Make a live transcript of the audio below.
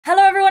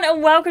Hello everyone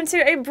and welcome to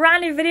a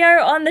brand new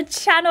video on the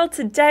channel.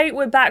 Today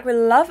we're back with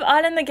Love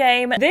Island the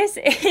game. This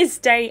is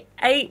day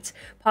 8,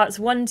 parts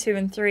 1, 2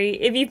 and 3.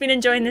 If you've been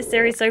enjoying this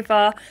series so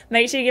far,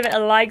 make sure you give it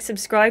a like,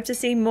 subscribe to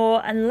see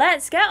more, and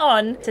let's get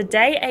on to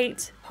day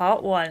 8,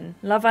 part 1.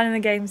 Love Island the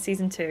game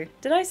season 2.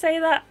 Did I say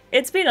that?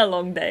 It's been a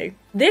long day.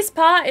 This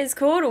part is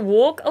called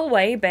Walk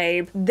Away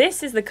Babe.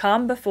 This is the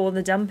calm before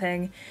the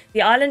dumping.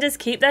 The islanders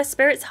keep their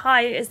spirits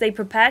high as they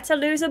prepare to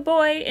lose a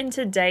boy in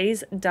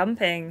today's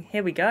dumping.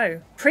 Here we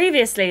go.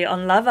 Previously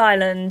on Love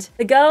Island,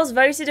 the girls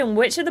voted on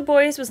which of the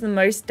boys was the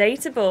most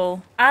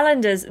dateable.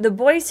 Islanders, the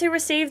boys who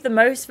received the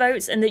most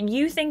votes and that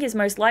you think is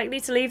most likely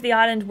to leave the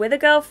island with a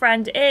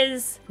girlfriend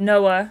is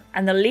Noah,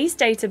 and the least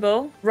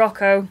dateable,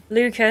 Rocco,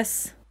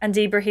 Lucas, and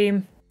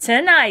Ibrahim.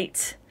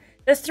 Tonight,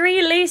 the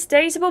 3 least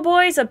dateable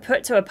boys are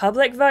put to a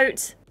public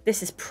vote.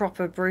 This is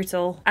proper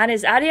brutal. And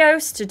it's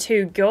adios to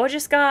 2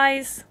 gorgeous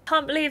guys.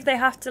 Can't believe they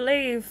have to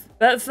leave.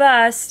 But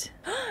first,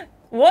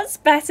 what's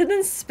better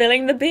than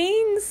spilling the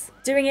beans?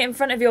 Doing it in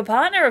front of your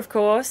partner, of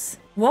course.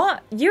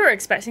 What? You were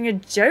expecting a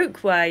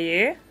joke, were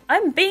you?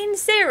 I'm being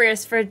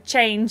serious for a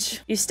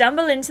change. You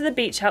stumble into the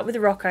beach hut with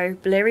Rocco,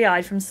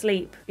 bleary-eyed from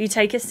sleep. You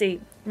take a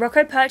seat.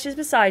 Rocco perches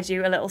beside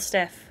you, a little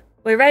stiff.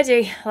 We're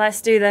ready. Let's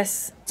do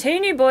this. 2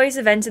 new boys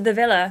have entered the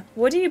villa.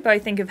 What do you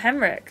both think of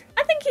Henrik?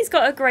 I think he's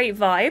got a great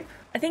vibe.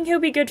 I think he'll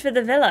be good for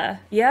the villa.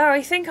 Yeah,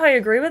 I think I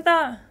agree with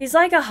that. He's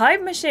like a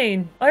hype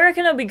machine. I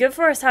reckon it'll be good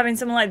for us having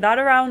someone like that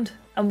around.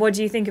 And what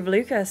do you think of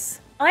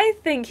Lucas? I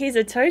think he's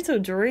a total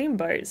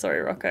dreamboat.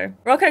 Sorry, Rocco.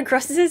 Rocco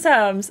crosses his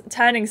arms,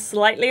 turning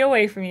slightly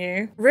away from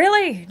you.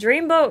 Really?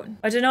 Dreamboat?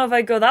 I don't know if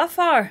I'd go that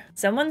far.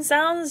 Someone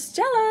sounds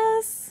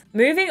jealous.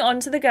 Moving on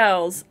to the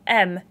girls.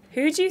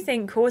 Who do you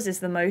think causes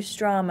the most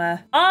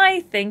drama?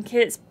 I think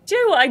it's... Do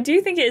you know what? I do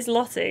think it is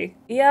Lottie.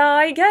 Yeah,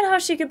 I get how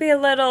she could be a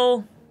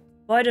little...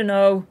 I don't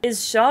know.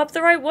 Is sharp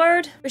the right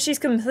word? But she's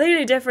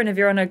completely different if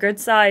you're on her good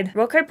side.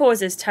 Rocco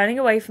pauses, turning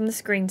away from the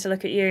screen to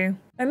look at you.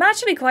 I'm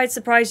actually quite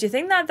surprised you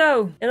think that,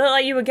 though. It looked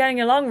like you were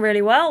getting along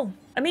really well.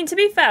 I mean, to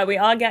be fair, we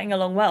are getting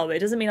along well, but it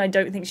doesn't mean I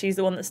don't think she's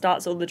the one that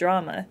starts all the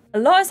drama. A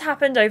lot has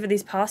happened over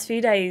these past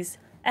few days.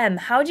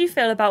 How do you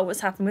feel about what's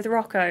happened with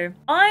Rocco?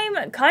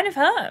 I'm kind of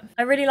hurt.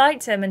 I really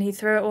liked him and he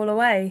threw it all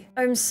away.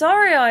 I'm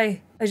sorry,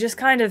 I just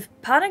kind of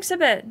panicked a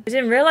bit. I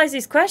didn't realize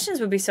these questions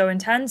would be so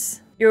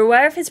intense. You're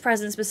aware of his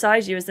presence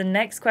beside you as the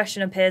next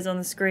question appears on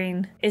the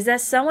screen. Is there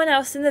someone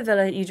else in the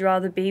villa you'd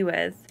rather be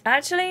with?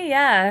 Actually,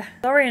 yeah.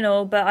 Sorry and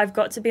all, but I've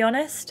got to be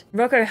honest.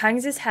 Rocco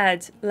hangs his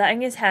head,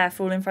 letting his hair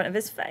fall in front of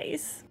his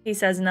face. He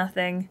says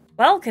nothing.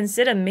 Well,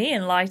 consider me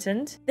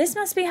enlightened. This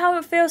must be how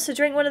it feels to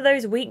drink one of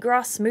those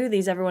wheatgrass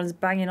smoothies everyone's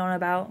banging on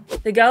about.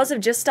 The girls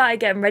have just started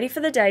getting ready for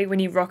the day when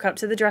you rock up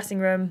to the dressing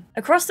room.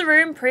 Across the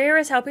room, Priya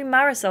is helping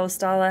Marisol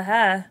style her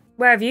hair.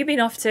 Where have you been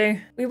off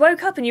to? We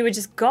woke up and you were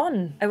just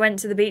gone. I went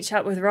to the beach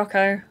hut with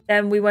Rocco.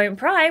 Then we won't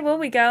pry, will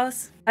we,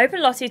 girls? Hope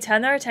and Lottie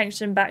turn their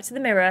attention back to the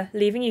mirror,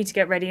 leaving you to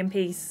get ready in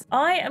peace.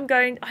 I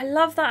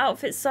love that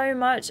outfit so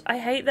much. I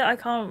hate that I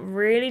can't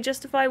really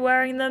justify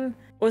wearing them.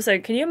 Also,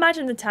 can you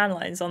imagine the tan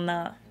lines on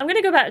that? I'm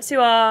gonna go back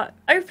to our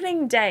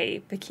opening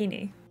day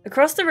bikini.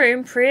 Across the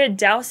room, Priya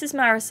douses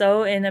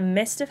Marisol in a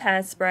mist of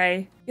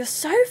hairspray. You're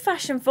so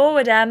fashion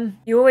forward, Em.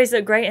 You always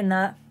look great in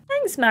that.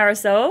 Thanks,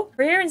 Marisol.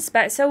 Priya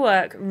inspects her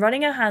work,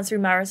 running her hands through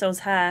Marisol's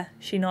hair.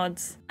 She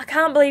nods. I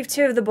can't believe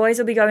 2 of the boys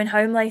will be going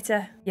home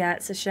later. Yeah,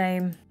 it's a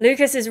shame.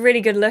 Lucas is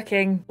really good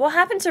looking. What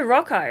happened to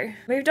Rocco?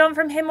 Moved on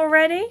from him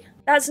already?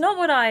 That's not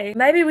what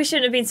Maybe we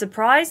shouldn't have been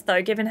surprised,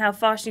 though, given how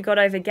fast you got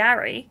over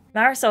Gary.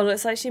 Marisol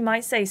looks like she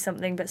might say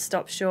something, but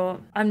stops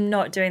short. I'm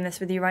not doing this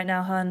with you right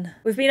now, hun.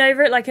 We've been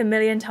over it like a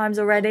million times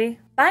already.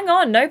 Bang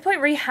on, no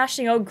point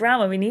rehashing old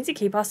ground when we need to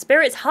keep our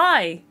spirits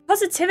high.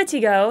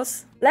 Positivity,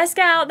 girls. Let's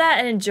get out there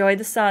and enjoy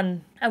the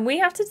sun. And we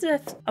get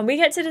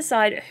to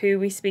decide who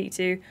we speak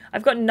to.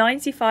 I've got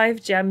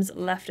 95 gems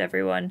left,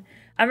 everyone.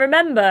 And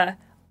remember,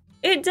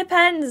 it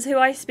depends who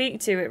I speak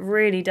to. It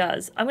really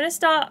does. I'm gonna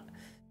start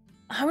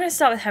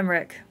with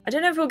Henrik. I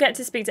don't know if we'll get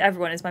to speak to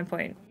everyone, is my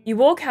point. You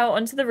walk out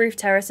onto the roof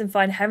terrace and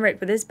find Henrik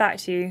with his back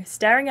to you,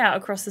 staring out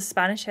across the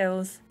Spanish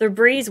hills. The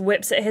breeze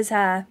whips at his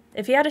hair.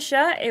 If he had a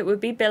shirt, it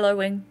would be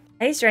billowing.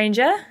 Hey,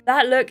 stranger.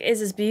 That look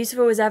is as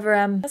beautiful as ever,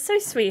 Em. That's so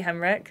sweet,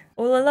 Henrik.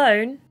 All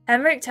alone?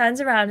 Henrik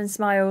turns around and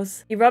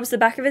smiles. He rubs the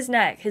back of his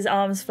neck, his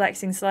arms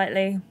flexing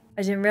slightly.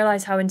 I didn't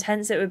realize how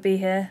intense it would be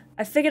here.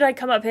 I figured I'd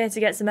come up here to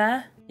get some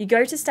air. You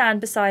go to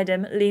stand beside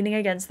him, leaning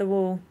against the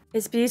wall.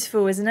 It's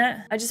beautiful, isn't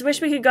it? I just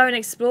wish we could go and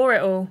explore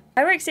it all.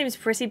 Henrik seems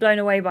pretty blown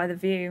away by the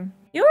view.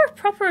 You're a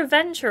proper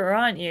adventurer,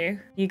 aren't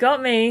you? You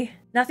got me.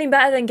 Nothing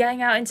better than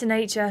getting out into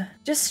nature.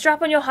 Just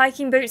strap on your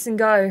hiking boots and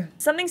go.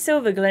 Something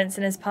silver glints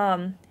in his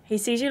palm. He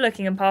sees you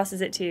looking and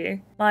passes it to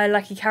you. My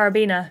lucky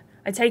carabiner.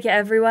 I take it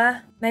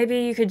everywhere.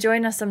 Maybe you could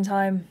join us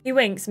sometime. He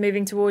winks,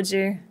 moving towards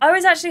you. I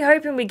was actually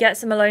hoping we'd get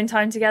some alone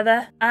time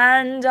together,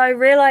 and I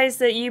realised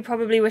that you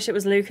probably wish it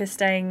was Lucas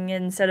staying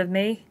instead of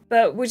me.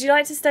 But would you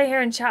like to stay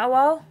here and chat a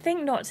while?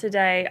 Think not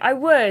today. I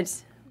would,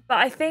 But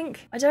I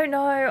think, I don't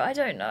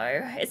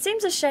know. It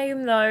seems a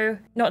shame though.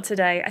 Not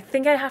today. I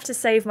think I have to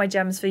save my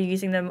gems for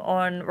using them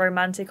on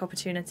romantic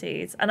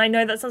opportunities. And I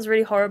know that sounds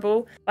really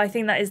horrible, but I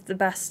think that is the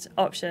best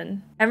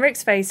option.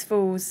 Emmeric's face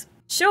falls.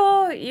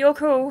 Sure, you're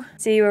cool.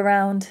 See you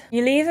around.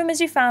 You leave him as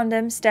you found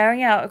him,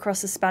 staring out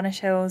across the Spanish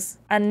hills.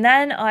 And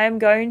then I am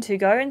going to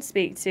go and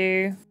speak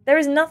to... There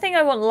is nothing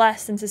I want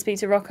less than to speak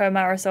to Rocco and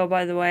Marisol,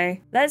 by the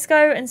way. Let's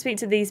go and speak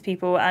to these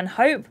people and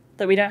hope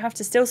that we don't have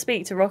to still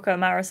speak to Rocco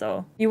and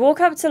Marisol. You walk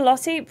up to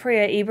Lottie,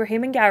 Priya,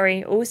 Ibrahim and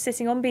Gary, all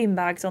sitting on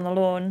beanbags on the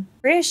lawn.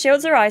 Priya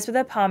shields her eyes with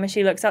her palm as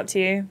she looks up to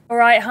you.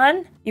 Alright,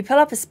 hun? You pull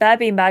up a spare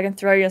beanbag and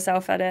throw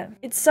yourself at it.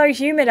 It's so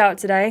humid out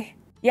today.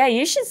 Yeah,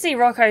 you should see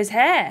Rocco's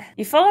hair.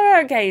 You follow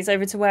her gaze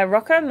over to where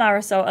Rocco and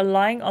Marisol are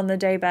lying on the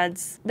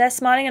daybeds. They're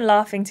smiling and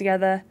laughing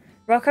together.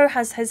 Rocco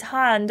has his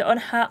hand on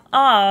her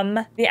arm.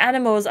 The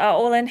animals are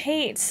all in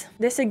heat.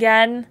 This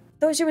again.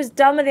 Thought she was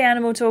done with the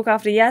animal talk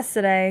after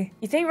yesterday.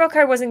 You think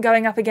Rocco wasn't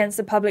going up against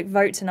the public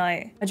vote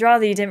tonight? I'd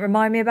rather you didn't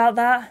remind me about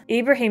that.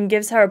 Ibrahim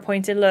gives her a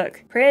pointed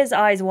look. Priya's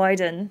eyes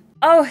widen.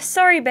 Oh,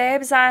 sorry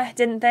babes, I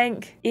didn't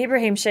think.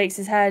 Ibrahim shakes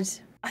his head.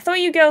 I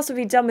thought you girls would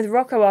be done with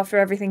Rocco after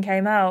everything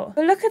came out.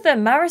 But look at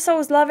them,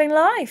 Marisol's loving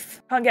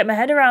life. Can't get my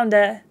head around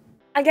it.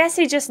 I guess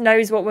he just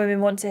knows what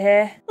women want to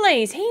hear.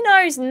 Please, he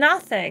knows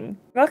nothing.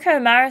 Rocco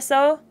and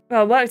Marisol,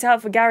 well, worked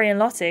out for Gary and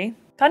Lottie.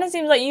 Kind of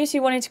seems like you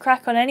two wanted to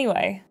crack on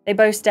anyway. They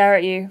both stare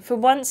at you. For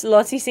once,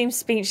 Lottie seems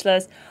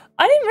speechless.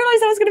 I didn't realise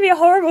that was going to be a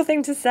horrible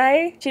thing to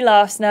say. She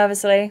laughs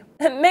nervously.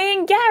 Me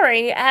and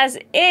Gary, as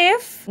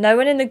if... No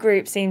one in the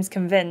group seems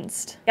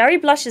convinced. Gary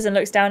blushes and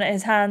looks down at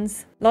his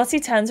hands. Lottie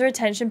turns her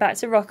attention back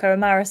to Rocco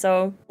and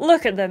Marisol.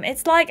 Look at them,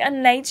 it's like a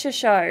nature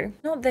show.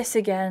 Not this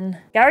again.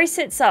 Gary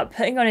sits up,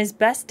 putting on his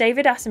best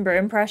David Attenborough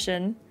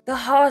impression. The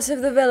heart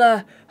of the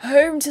villa,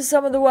 home to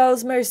some of the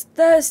world's most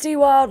thirsty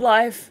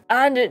wildlife,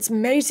 and it's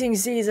mating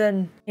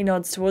season. He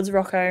nods towards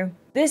Rocco.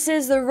 This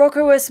is the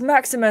Roccous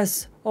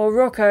Maximus, or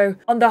Rocco,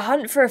 on the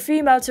hunt for a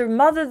female to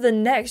mother the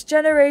next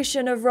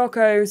generation of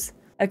Roccos.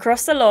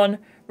 Across the lawn,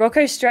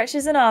 Rocco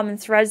stretches an arm and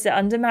threads it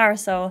under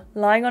Marisol,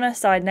 lying on her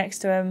side next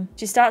to him.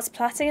 She starts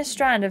plaiting a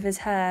strand of his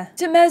hair.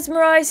 To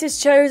mesmerize his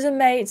chosen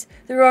mate,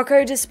 the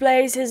Rocco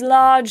displays his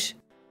large,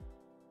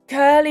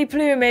 curly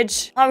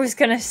plumage. I was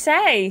gonna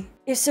say,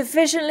 if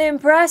sufficiently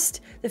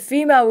impressed, the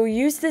female will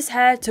use this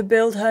hair to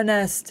build her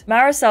nest.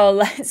 Marisol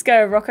lets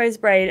go of Rocco's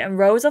braid and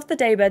rolls off the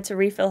daybed to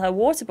refill her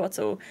water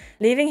bottle,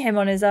 leaving him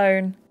on his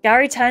own.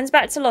 Gary turns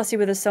back to Lottie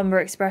with a somber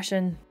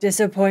expression.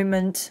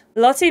 Disappointment.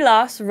 Lottie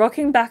laughs,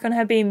 rocking back on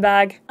her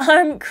beanbag.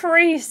 I'm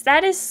creased.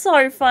 That is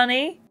so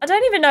funny. I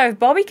don't even know if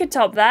Bobby could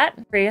top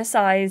that. Priya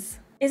sighs.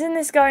 Isn't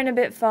this going a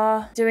bit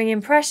far? Doing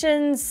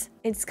impressions?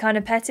 It's kind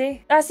of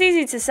petty. That's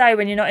easy to say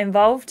when you're not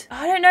involved.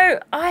 I don't know.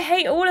 I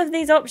hate all of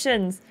these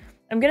options.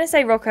 I'm going to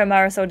say Rocco and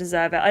Marisol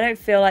deserve it. I don't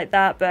feel like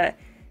that, but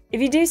if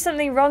you do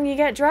something wrong, you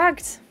get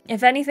dragged.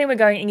 If anything, we're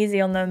going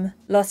easy on them.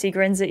 Lottie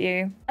grins at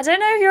you. I don't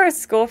know if you're a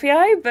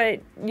Scorpio,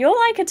 but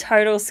you're like a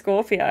total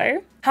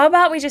Scorpio. How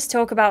about we just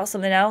talk about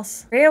something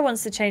else? Ria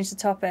wants to change the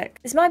topic.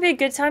 This might be a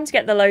good time to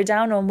get the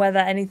lowdown on whether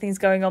anything's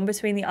going on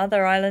between the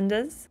other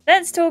islanders.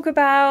 Let's talk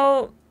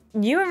about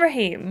you and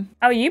Raheem.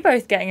 How are you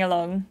both getting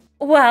along?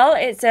 Well,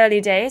 it's early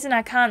days and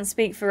I can't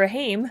speak for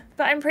Raheem,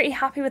 but I'm pretty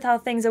happy with how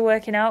things are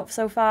working out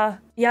so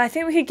far. Yeah, I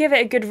think we could give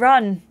it a good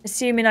run,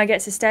 assuming I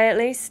get to stay at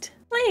least.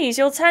 Please,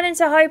 you'll turn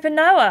into Hope and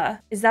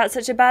Noah. Is that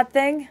such a bad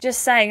thing?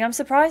 Just saying, I'm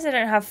surprised I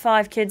don't have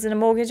 5 kids and a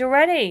mortgage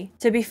already.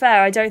 To be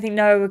fair, I don't think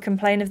Noah would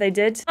complain if they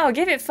did. Oh,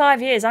 give it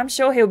 5 years, I'm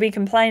sure he'll be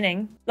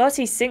complaining.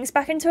 Lottie sinks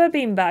back into her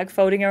beanbag,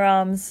 folding her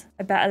arms.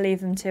 I better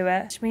leave them to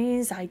it. Which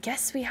means I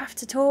guess we have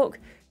to talk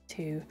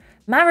to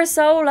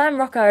Marisol and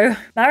Rocco.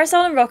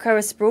 Marisol and Rocco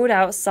are sprawled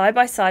out side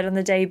by side on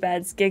the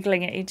daybeds,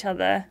 giggling at each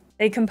other.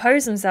 They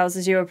compose themselves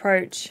as you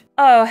approach.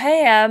 Oh,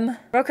 hey, Em.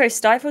 Rocco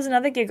stifles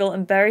another giggle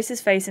and buries his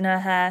face in her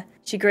hair.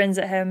 She grins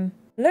at him.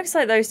 Looks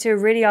like those two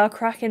really are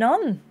cracking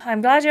on.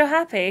 I'm glad you're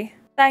happy.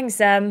 Thanks,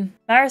 Em.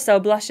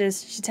 Marisol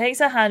blushes. She takes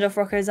her hand off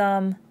Rocco's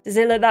arm. Does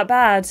it look that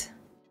bad?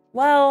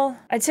 Well,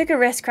 I took a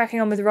risk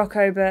cracking on with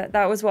Rocco, but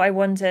that was what I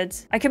wanted.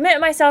 I commit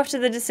myself to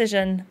the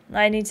decision.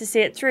 I need to see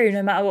it through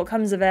no matter what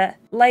comes of it.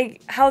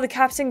 Like how the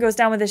captain goes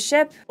down with his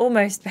ship?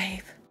 Almost,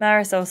 babe.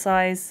 Marisol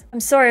sighs. I'm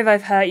sorry if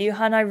I've hurt you,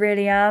 hun, I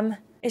really am.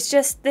 It's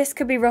just, this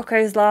could be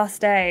Rocco's last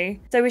day,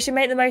 so we should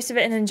make the most of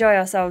it and enjoy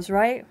ourselves,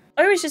 right?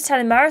 I was just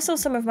telling Marisol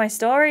some of my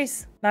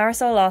stories.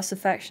 Marisol laughs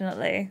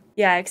affectionately.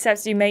 Yeah,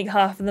 except you make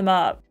half of them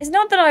up. It's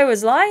not that I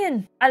was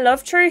lying. I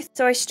love truth,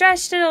 so I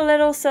stretched it a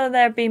little so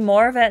there'd be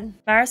more of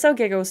it. Marisol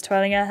giggles,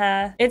 twirling her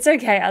hair. It's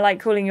okay, I like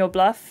calling your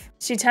bluff.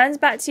 She turns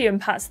back to you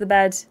and pats the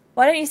bed.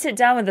 Why don't you sit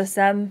down with us,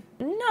 Em?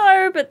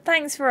 No, but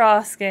thanks for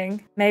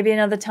asking. Maybe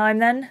another time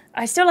then?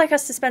 I still like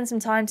us to spend some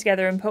time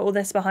together and put all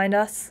this behind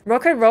us.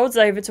 Rocco rolls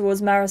over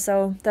towards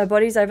Marisol, their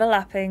bodies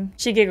overlapping.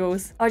 She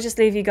giggles. I'll just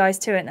leave you guys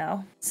to it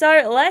now.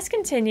 So let's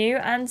continue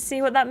and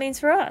see what that means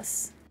for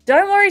us.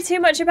 Don't worry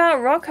too much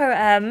about Rocco,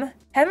 Em.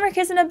 Henrik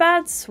isn't a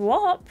bad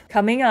swap.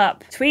 Coming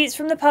up, tweets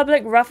from the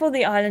public ruffle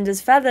the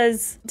islanders'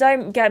 feathers.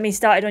 Don't get me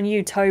started on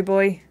you, toe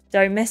boy.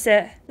 Don't miss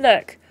it.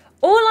 Look,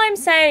 All I'm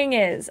saying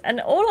is,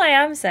 and all I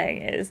am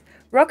saying is,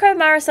 Rocco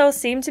and Marisol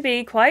seem to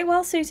be quite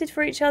well suited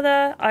for each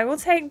other. I will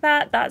take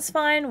that. That's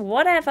fine.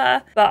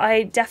 Whatever. But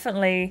I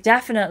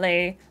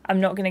definitely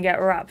am not going to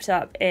get wrapped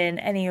up in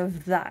any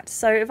of that.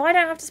 So if I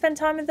don't have to spend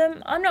time with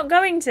them, I'm not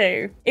going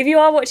to. If you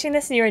are watching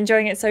this and you're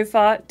enjoying it so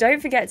far, don't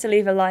forget to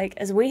leave a like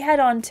as we head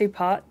on to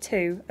part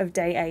 2 of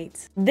day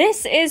 8.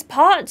 This is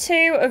part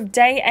 2 of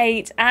day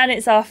 8 and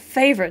it's our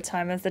favorite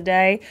time of the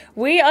day.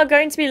 We are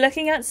going to be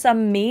looking at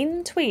some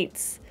mean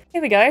tweets.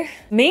 Here we go.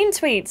 Mean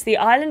tweets. The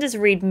Islanders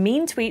read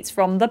mean tweets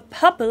from the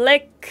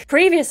public.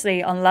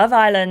 Previously on Love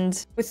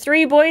Island. With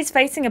 3 boys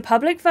facing a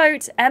public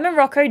vote, Em and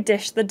Rocco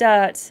dished the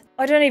dirt.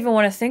 I don't even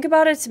want to think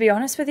about it, to be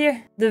honest with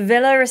you. The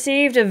villa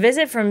received a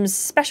visit from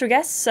special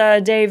guest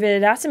Sir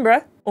David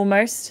Attenborough.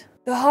 Almost.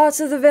 The heart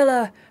of the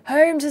villa,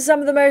 home to some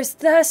of the most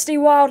thirsty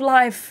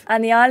wildlife.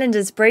 And the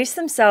Islanders brace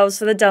themselves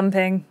for the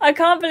dumping. I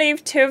can't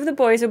believe 2 of the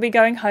boys will be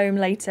going home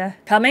later.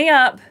 Coming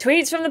up,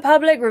 tweets from the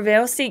public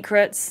reveal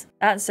secrets.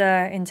 That's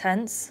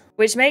intense.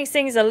 Which makes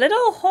things a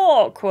little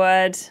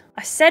awkward.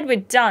 I said we're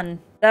done.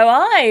 Though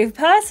I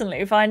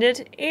personally find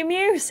it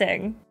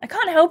amusing. I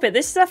can't help it,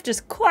 this stuff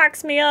just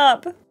quacks me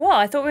up. What,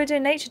 I thought we were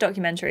doing nature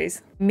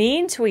documentaries.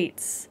 Mean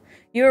tweets.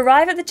 You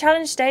arrive at the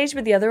challenge stage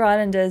with the other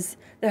Islanders.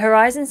 The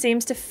horizon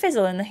seems to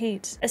fizzle in the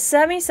heat. A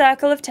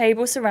semicircle of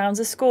tables surrounds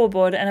a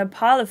scoreboard and a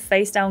pile of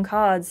face-down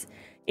cards.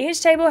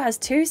 Each table has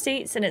 2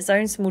 seats and its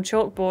own small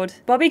chalkboard.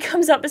 Bobby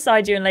comes up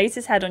beside you and lays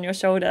his head on your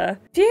shoulder.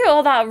 Phew,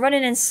 all that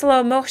running in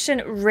slow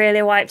motion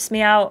really wipes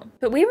me out.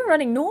 But we were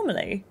running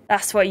normally.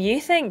 That's what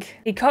you think.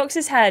 He cocks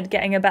his head,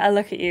 getting a better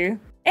look at you.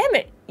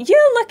 Emmett,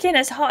 you're looking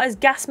as hot as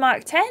gas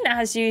mark 10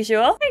 as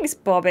usual. Thanks,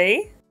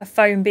 Bobby. A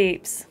phone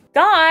beeps.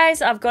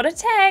 Guys, I've got a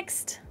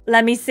text.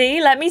 Let me see.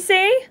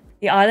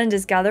 The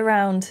Islanders gather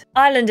round.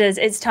 Islanders,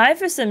 it's time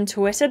for some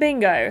Twitter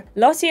bingo.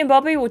 Lottie and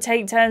Bobby will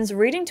take turns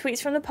reading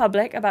tweets from the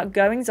public about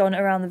goings-on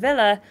around the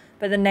villa,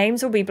 but the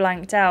names will be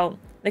blanked out.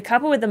 The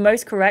couple with the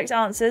most correct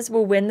answers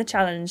will win the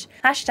challenge.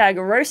 Hashtag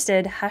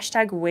roasted,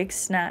 hashtag wig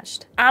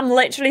snatched. I'm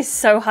literally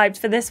so hyped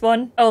for this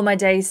one. Oh my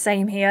days,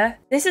 same here.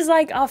 This is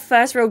like our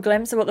first real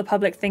glimpse of what the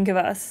public think of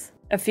us.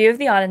 A few of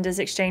the Islanders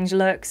exchange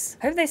looks.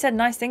 Hope they said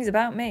nice things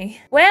about me.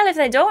 Well, if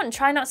they don't,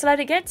 try not to let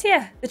it get to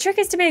you. The trick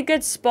is to be a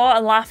good sport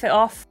and laugh it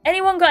off.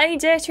 Anyone got any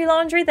dirty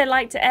laundry they'd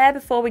like to air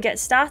before we get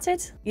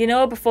started? You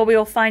know, before we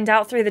all find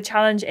out through the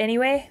challenge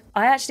anyway?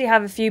 I actually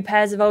have a few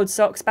pairs of old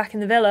socks back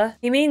in the villa.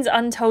 He means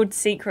untold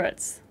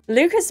secrets.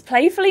 Lucas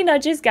playfully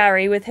nudges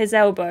Gary with his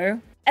elbow.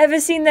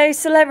 Ever seen those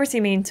celebrity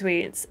mean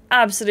tweets?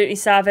 Absolutely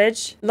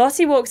savage.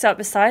 Lottie walks up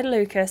beside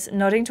Lucas,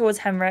 nodding towards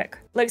Henrik.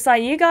 Looks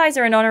like you guys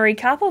are an honorary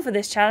couple for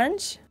this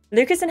challenge.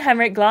 Lucas and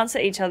Henrik glance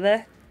at each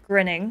other,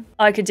 grinning.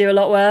 I could do a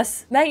lot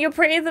worse. Mate, you're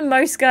prettier than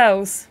most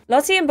girls.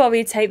 Lottie and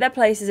Bobby take their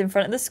places in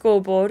front of the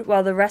scoreboard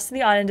while the rest of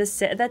the Islanders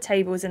sit at their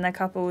tables in their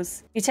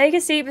couples. You take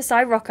a seat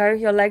beside Rocco,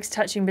 your legs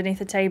touching beneath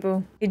the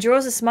table. He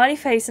draws a smiley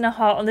face and a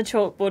heart on the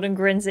chalkboard and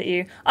grins at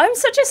you. I'm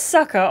such a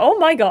sucker, oh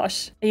my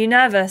gosh. Are you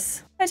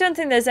nervous? I don't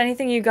think there's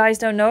anything you guys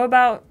don't know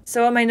about.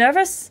 So am I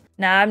nervous?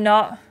 Nah, I'm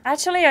not.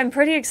 Actually, I'm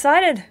pretty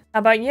excited. How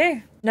about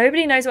you?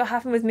 Nobody knows what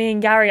happened with me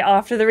and Gary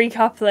after the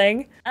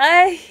recoupling.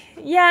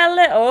 Yeah, a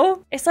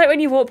little. It's like when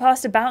you walk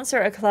past a bouncer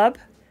at a club.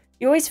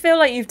 You always feel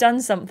like you've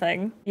done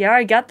something. Yeah,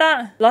 I get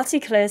that. Lottie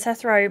clears her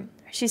throat.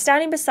 She's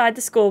standing beside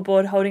the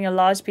scoreboard holding a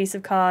large piece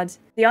of card.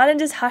 The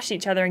Islanders hush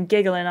each other and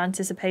giggle in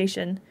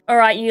anticipation.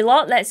 Alright, you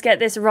lot, let's get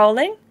this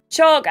rolling.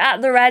 Chalk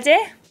at the ready.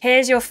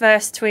 Here's your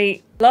first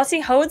tweet.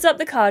 Lottie holds up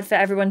the card for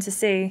everyone to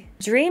see.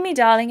 Dreamy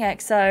darling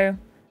XO.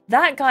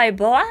 That guy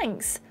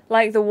blanks.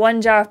 Like the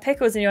one jar of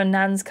pickles in your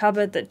nan's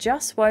cupboard that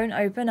just won't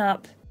open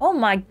up. Oh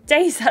my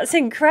days, that's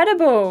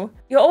incredible.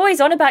 You're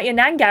always on about your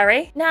nan,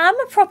 Gary. Nah, I'm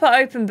a proper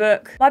open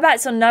book. My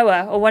bet's on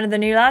Noah or one of the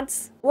new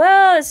lads.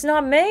 Well, it's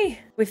not me.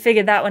 We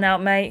figured that one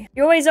out, mate.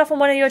 You're always off on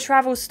one of your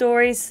travel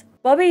stories.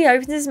 Bobby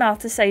opens his mouth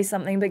to say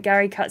something, but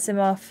Gary cuts him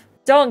off.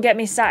 Don't get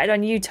me started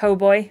on you, toe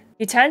boy.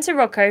 You turn to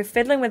Rocco,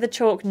 fiddling with a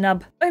chalk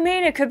nub. I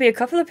mean, it could be a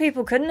couple of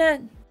people, couldn't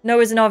it?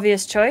 Noah's an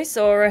obvious choice,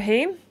 or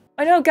Raheem.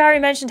 I know Gary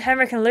mentioned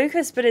Henrik and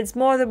Lucas, but it's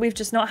more that we've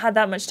just not had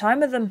that much time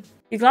with them.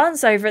 You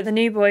glance over at the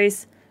new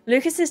boys.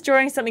 Lucas is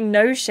drawing something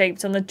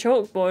nose-shaped on the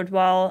chalkboard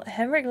while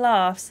Henrik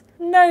laughs.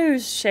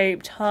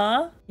 Nose-shaped,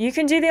 huh? You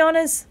can do the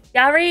honours.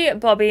 Gary,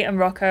 Bobby and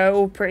Rocco are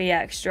all pretty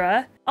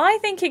extra. I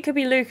think it could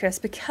be Lucas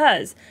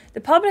because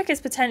the public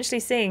is potentially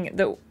seeing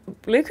that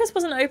Lucas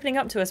wasn't opening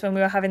up to us when we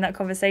were having that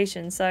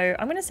conversation, so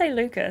I'm going to say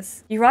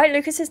Lucas. You write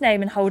Lucas's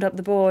name and hold up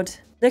the board.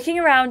 Looking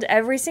around,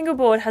 every single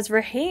board has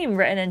Raheem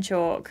written in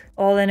chalk.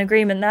 All in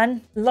agreement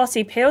then.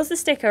 Lottie peels the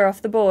sticker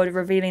off the board,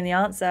 revealing the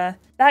answer.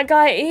 That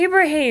guy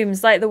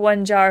Ibrahim's like the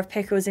one jar of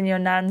pickles in your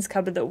nan's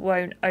cupboard that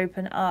won't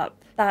open up.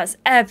 That's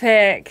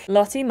epic.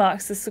 Lottie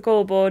marks the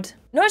scoreboard.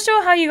 Not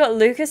sure how you got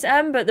Lucas,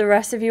 Em, but the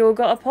rest of you all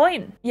got a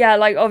point. Yeah,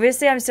 like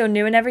obviously I'm still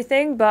new and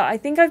everything, but I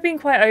think I've been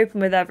quite open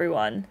with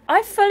everyone.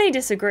 I fully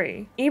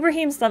disagree.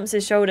 Ibrahim slumps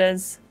his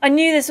shoulders. I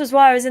knew this was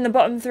why I was in the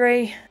bottom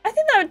 3. I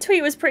think that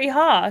tweet was pretty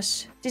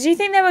harsh. Did you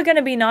think there were going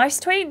to be nice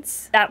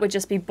tweets? That would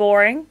just be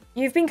boring.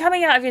 You've been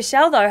coming out of your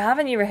shell though,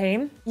 haven't you,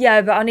 Raheem?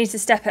 Yeah, but I'll need to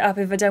step it up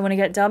if I don't want to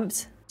get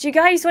dumped. Do you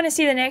guys want to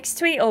see the next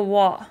tweet or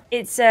what?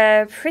 It's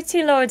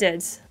pretty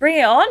loaded. Bring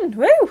it on.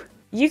 Woo!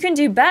 You can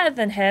do better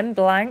than him,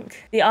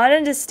 blank. The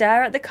islanders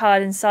stare at the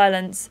card in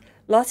silence.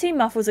 Lottie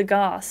muffles a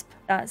gasp.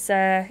 That's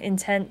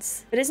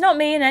intense. But it's not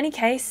me in any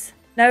case.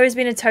 Noah's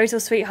been a total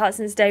sweetheart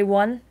since day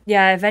one.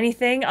 Yeah, if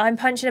anything, I'm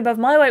punching above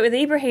my weight with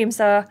Ibrahim,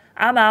 so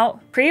I'm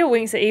out. Priya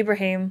winks at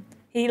Ibrahim.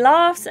 He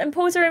laughs and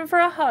pulls her in for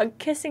a hug,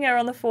 kissing her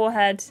on the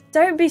forehead.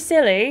 Don't be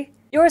silly.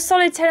 You're a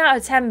solid 10 out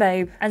of 10,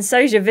 babe. And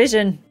so's your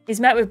vision. He's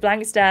met with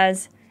blank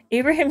stares.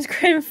 Ibrahim's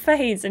grin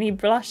fades and he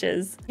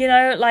blushes. You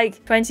know, like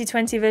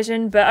 2020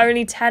 vision, but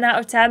only 10 out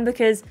of 10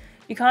 because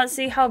you can't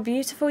see how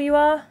beautiful you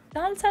are.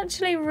 That's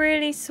actually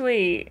really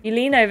sweet. You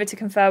lean over to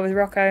confer with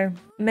Rocco.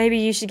 Maybe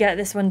you should get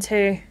this one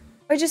too.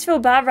 I just feel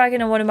bad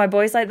ragging on one of my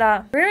boys like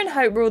that. Priya and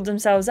Hope ruled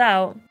themselves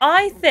out.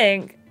 I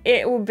think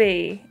it will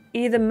be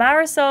either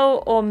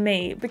Marisol or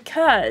me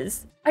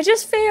because I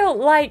just feel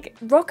like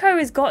Rocco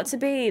has got to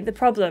be the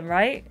problem,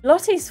 right?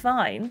 Lottie's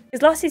fine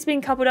because Lottie's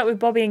been coupled up with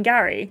Bobby and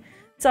Gary.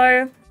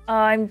 So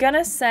I'm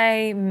gonna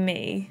say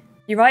me.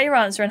 You write your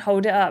answer and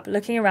hold it up,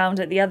 looking around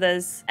at the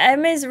others.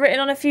 Emma's written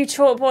on a few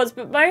chalkboards,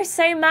 but most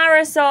say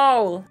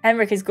Marisol.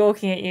 Henrik is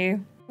gawking at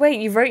you. Wait,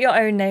 you wrote your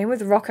own name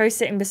with Rocco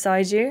sitting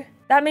beside you?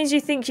 That means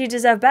you think you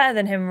deserve better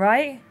than him,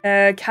 right?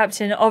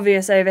 Captain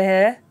Obvious over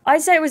here.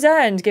 I'd say it was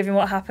earned, given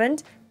what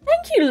happened.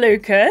 Thank you,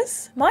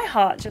 Lucas. My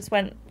heart just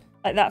went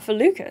like that for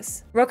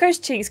Lucas. Rocco's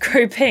cheeks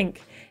grow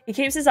pink. He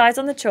keeps his eyes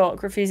on the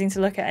chalk, refusing to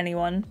look at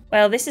anyone.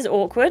 Well, this is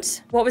awkward.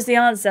 What was the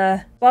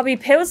answer? Bobby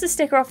peels the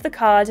sticker off the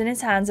card in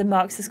his hands and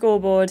marks the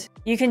scoreboard.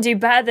 You can do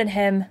better than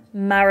him,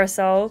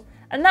 Marisol.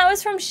 And that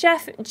was from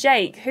Chef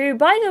Jake, who,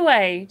 by the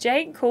way,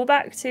 Jake,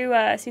 callback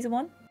to season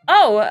 1?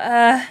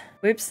 Oh,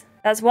 whoops.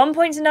 That's 1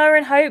 point to Noah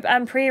and Hope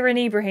and Priya and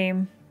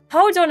Ibrahim.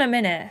 Hold on a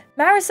minute.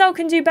 Marisol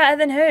can do better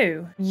than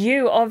who?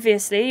 You,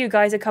 obviously. You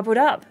guys are coupled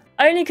up.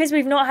 Only because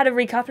we've not had a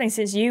recoupling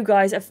since you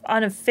guys have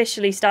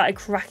unofficially started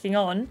cracking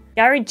on.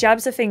 Gary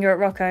jabs a finger at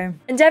Rocco.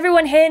 And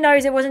everyone here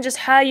knows it wasn't just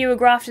her you were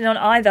grafting on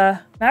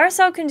either.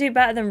 Marisol can do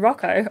better than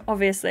Rocco,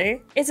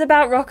 obviously. It's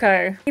about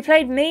Rocco. He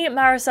played me,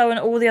 Marisol, and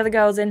all the other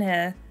girls in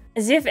here.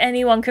 As if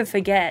anyone could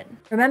forget.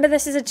 Remember,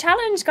 this is a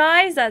challenge,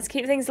 guys. Let's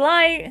keep things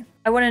light.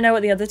 I want to know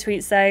what the other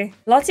tweets say.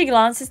 Lottie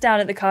glances down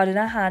at the card in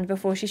her hand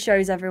before she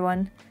shows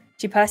everyone.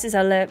 She purses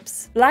her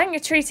lips.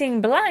 Blank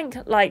treating blank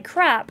like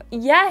crap.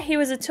 Yeah, he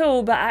was a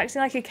tool, but acting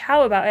like a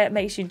cow about it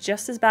makes you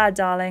just as bad,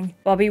 darling.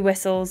 Bobby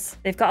whistles.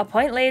 They've got a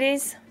point,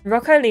 ladies.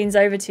 Rocco leans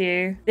over to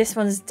you. This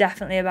one's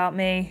definitely about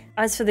me.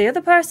 As for the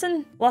other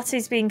person,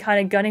 Lottie's been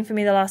kind of gunning for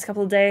me the last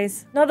couple of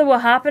days. Not that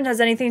what happened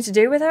has anything to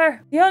do with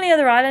her. The only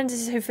other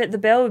islanders who fit the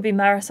bill would be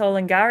Marisol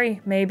and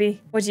Gary,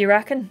 maybe. What do you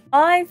reckon?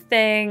 I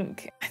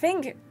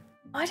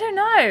don't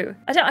know.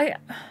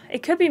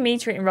 It could be me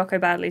treating Rocco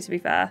badly, to be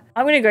fair.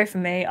 I'm going to go for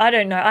me. I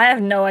don't know. I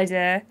have no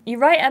idea. You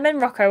write Em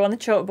and Rocco on the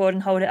chalkboard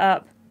and hold it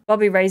up.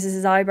 Bobby raises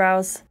his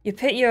eyebrows. You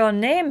put your own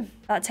name.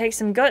 That takes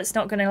some guts,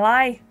 not going to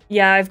lie.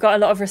 Yeah, I've got a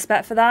lot of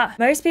respect for that.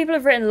 Most people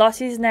have written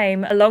Lottie's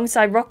name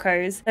alongside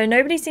Rocco's, though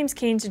nobody seems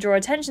keen to draw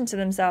attention to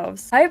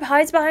themselves. Hope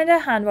hides behind her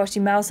hand while she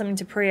mouths something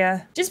to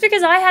Priya. Just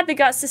because I had the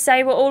guts to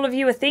say what all of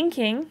you were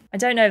thinking. I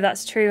don't know if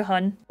that's true,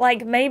 hun.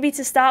 Like, maybe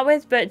to start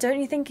with, but don't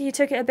you think you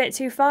took it a bit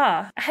too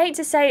far? I hate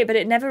to say it, but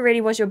it never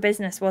really was your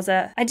business, was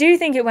it? I do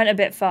think it went a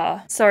bit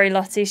far. Sorry,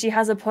 Lottie, she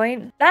has a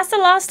point. That's the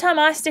last time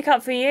I stick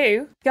up for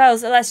you.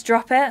 Girls, let's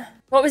drop it.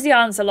 What was the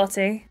answer,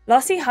 Lottie?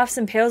 Lottie huffs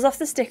and peels off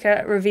the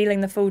sticker,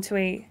 revealing the full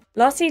tweet.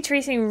 Lottie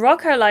treating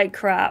Rocco like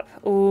crap.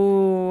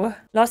 Ooh.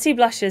 Lottie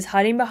blushes,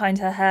 hiding behind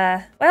her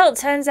hair. Well, it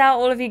turns out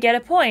all of you get a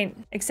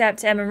point,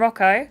 except Em and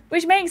Rocco,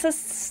 which makes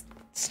us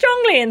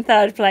strongly in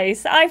third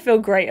place. I feel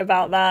great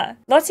about that.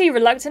 Lottie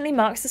reluctantly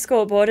marks the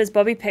scoreboard as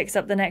Bobby picks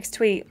up the next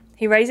tweet.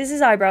 He raises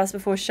his eyebrows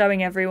before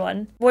showing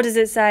everyone. What does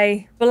it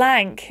say?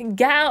 Blank.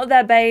 Get out of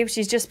there, babe.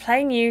 She's just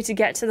playing you to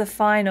get to the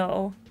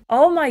final.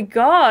 Oh my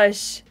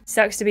gosh.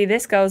 Sucks to be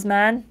this girl's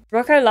man.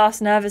 Rocco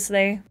laughs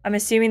nervously. I'm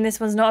assuming this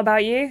one's not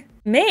about you?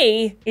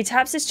 Me? He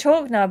taps his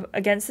chalk nub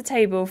against the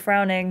table,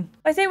 frowning.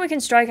 I think we can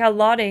strike out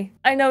Lottie.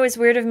 I know it's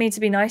weird of me to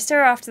be nice to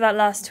her after that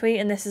last tweet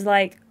and this is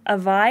like a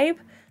vibe,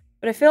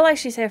 but I feel like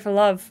she's here for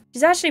love.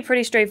 She's actually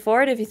pretty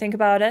straightforward if you think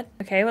about it.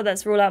 Okay, well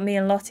let's rule out me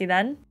and Lottie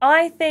then.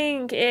 I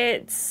think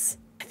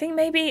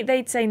maybe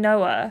they'd say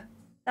Noah.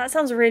 That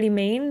sounds really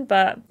mean,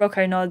 but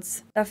Rocco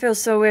nods. That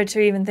feels so weird to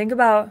even think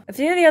about. A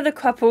few of the other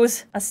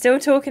couples are still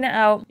talking it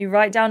out. You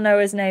write down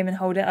Noah's name and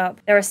hold it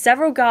up. There are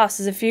several gasps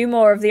as a few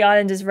more of the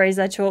islanders raise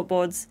their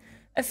chalkboards.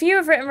 A few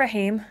have written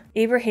Raheem.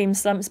 Ibrahim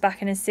slumps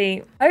back in his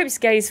seat. Hope's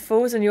gaze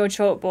falls on your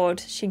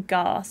chalkboard. She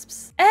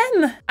gasps.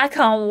 Em! I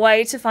can't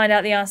wait to find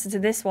out the answer to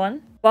this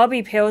one.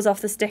 Bobby peels off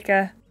the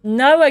sticker.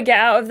 Noah, get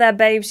out of there,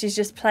 babe. She's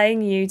just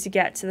playing you to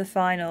get to the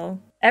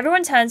final.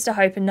 Everyone turns to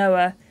Hope and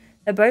Noah.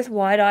 They're both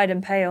wide-eyed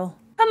and pale.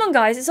 Come on,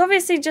 guys, it's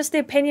obviously just the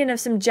opinion of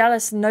some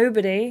jealous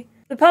nobody.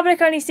 The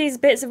public only sees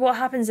bits of what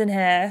happens in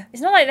here.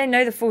 It's not like they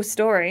know the full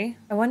story.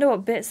 I wonder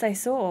what bits they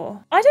saw.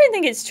 I don't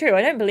think it's true.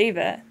 I don't believe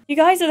it. You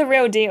guys are the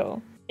real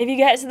deal. If you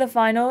get to the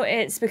final,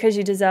 it's because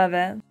you deserve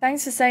it.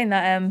 Thanks for saying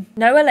that, Em.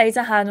 Noah lays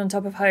a hand on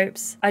top of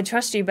Hope's. I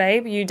trust you,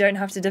 babe. You don't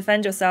have to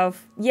defend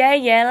yourself. Yeah,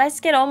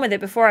 let's get on with it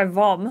before I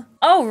vom.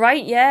 Oh,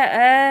 right,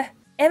 yeah,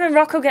 Em and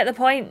Rocco get the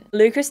point.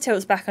 Lucas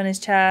tilts back on his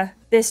chair.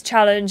 This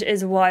challenge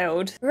is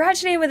wild. We're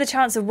actually in with a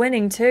chance of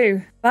winning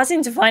too.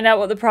 Buzzing to find out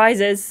what the prize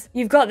is.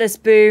 You've got this,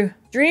 boo.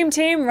 Dream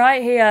team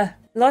right here.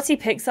 Lottie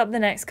picks up the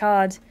next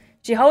card.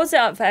 She holds it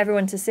up for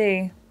everyone to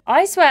see.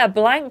 I swear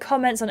blank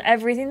comments on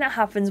everything that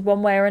happens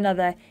one way or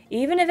another,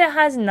 even if it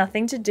has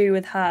nothing to do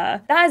with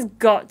her. That has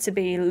got to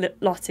be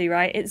Lottie,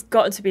 right? It's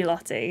got to be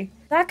Lottie.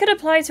 That could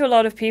apply to a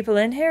lot of people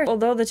in here,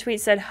 although the tweet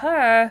said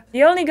her.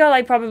 The only girl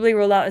I'd probably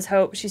rule out is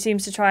Hope. She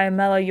seems to try and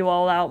mellow you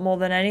all out more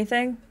than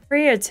anything.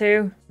 3 or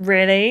 2.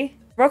 Really?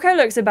 Rocco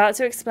looks about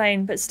to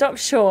explain, but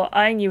stops short,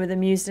 eyeing you with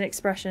amused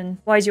expression.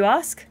 Why'd you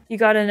ask? You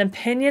got an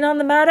opinion on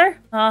the matter?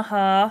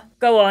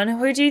 Go on,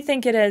 who do you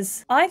think it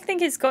is? I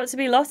think it's got to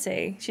be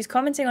Lottie. She's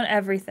commenting on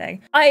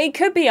everything. It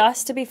could be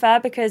us, to be fair,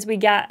 because we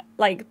get,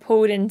 like,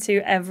 pulled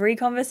into every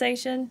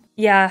conversation.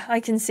 Yeah, I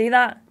can see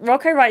that.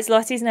 Rocco writes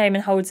Lottie's name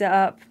and holds it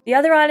up. The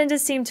other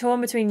islanders seem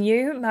torn between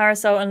you,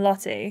 Marisol, and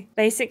Lottie.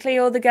 Basically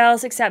all the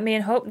girls except me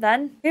and Hope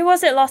then. Who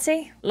was it,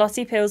 Lottie?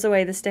 Lottie peels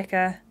away the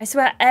sticker. I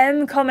swear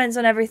M comments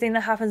on everything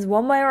that happens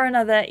one way or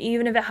another,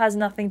 even if it has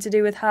nothing to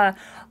do with her.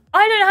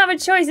 I don't have a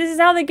choice. This is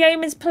how the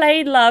game is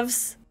played,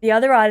 loves. The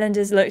other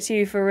islanders look to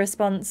you for a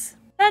response.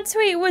 That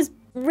tweet was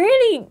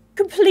really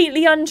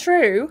completely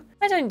untrue.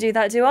 I don't do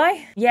that, do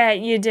I? Yeah,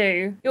 you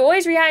do. You're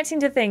always reacting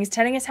to things,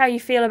 telling us how you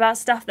feel about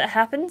stuff that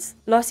happens.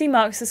 Lottie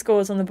marks the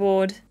scores on the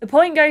board. The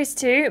point goes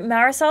to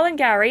Marisol and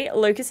Gary,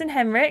 Lucas and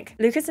Henrik.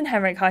 Lucas and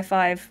Henrik, high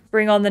five.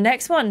 Bring on the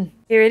next one.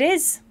 Here it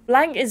is.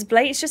 Blank is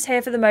Blake's just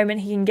here for the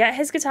moment he can get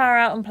his guitar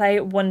out and play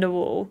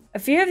Wonderwall. A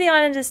few of the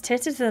islanders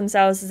titter to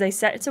themselves as they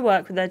set to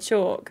work with their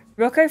chalk.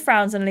 Rocco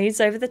frowns and leans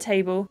over the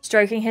table,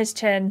 stroking his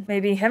chin.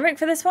 Maybe Henrik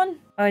for this one?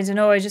 I don't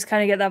know, I just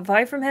kind of get that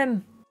vibe from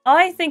him.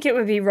 I think it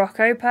would be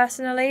Rocco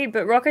personally,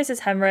 but Rocco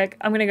says Henrik.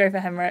 I'm going to go for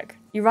Henrik.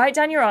 You write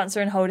down your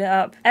answer and hold it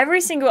up.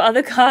 Every single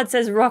other card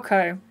says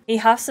Rocco. He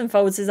huffs and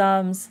folds his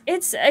arms.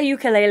 It's a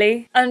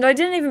ukulele, and I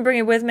didn't even bring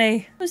it with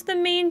me. Was the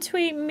mean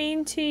tweet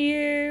mean to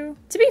you?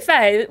 To be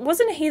fair,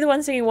 wasn't he the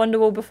one singing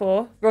Wonderwall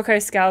before? Rocco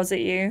scowls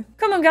at you.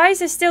 Come on guys,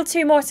 there's still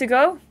 2 more to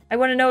go. I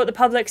want to know what the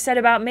public said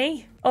about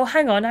me. Oh,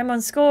 hang on, I'm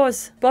on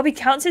scores. Bobby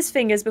counts his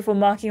fingers before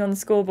marking on the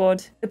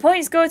scoreboard. The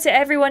points go to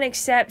everyone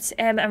except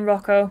Em and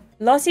Rocco.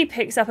 Lottie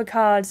picks up a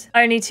card.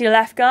 Only 2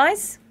 left,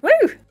 guys. Woo!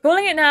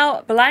 Calling it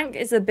now, Blank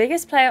is the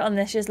biggest player on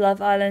this year's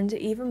Love Island,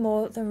 even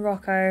more than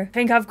Rocco. I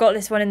think I've got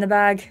this one in the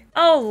bag.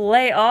 Oh,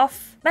 lay it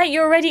off. Mate,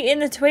 you're already in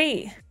the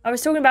tweet. I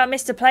was talking about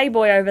Mr.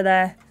 Playboy over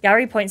there.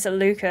 Gary points at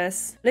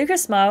Lucas.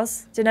 Lucas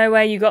smiles. To know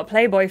where you got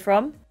Playboy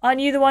from.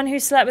 Aren't you the one who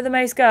slept with the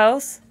most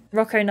girls?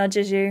 Rocco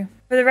nudges you.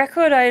 For the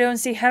record, I don't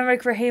see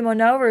Henrik, Raheem or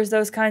Noah as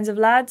those kinds of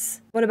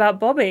lads. What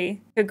about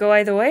Bobby? Could go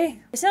either way.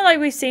 It's not like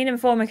we've seen him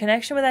form a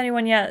connection with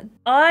anyone yet.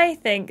 I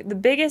think the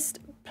biggest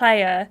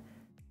player...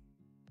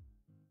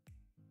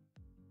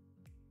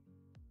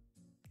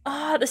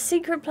 the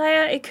secret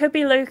player? It could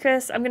be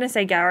Lucas. I'm going to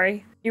say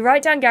Gary. You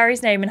write down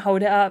Gary's name and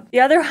hold it up. The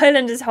other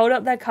islanders hold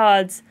up their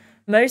cards.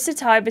 Most are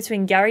tied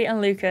between Gary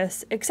and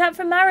Lucas, except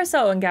for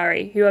Marisol and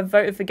Gary, who have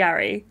voted for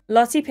Gary.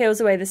 Lottie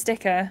peels away the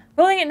sticker.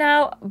 Calling it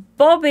now,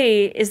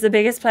 Bobby is the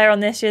biggest player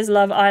on this year's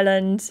Love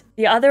Island.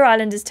 The other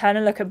islanders turn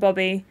and look at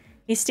Bobby.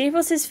 He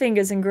steeples his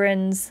fingers and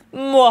grins.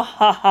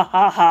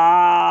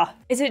 Mwahahaha.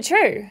 Is it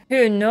true?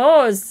 Who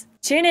knows?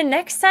 Tune in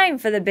next time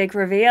for the big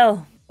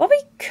reveal. Bobby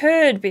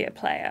could be a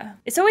player.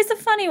 It's always the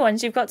funny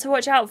ones you've got to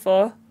watch out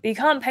for. But you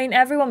can't paint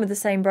everyone with the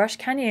same brush,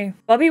 can you?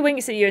 Bobby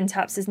winks at you and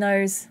taps his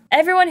nose.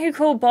 Everyone who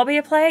called Bobby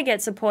a player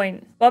gets a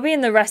point. Bobby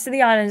and the rest of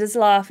the islanders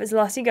laugh as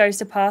Lottie goes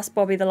to pass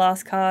Bobby the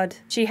last card.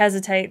 She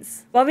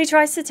hesitates. Bobby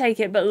tries to take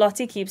it, but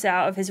Lottie keeps it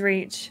out of his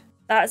reach.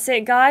 That's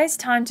it, guys.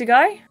 Time to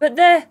go. But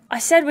I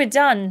said we're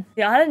done.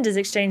 The islanders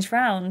exchange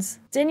frowns.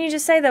 Didn't you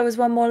just say there was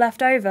one more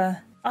left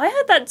over? I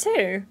heard that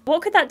too.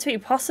 What could that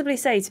tweet possibly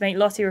say to make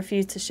Lottie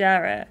refuse to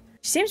share it?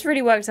 She seems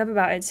really worked up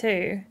about it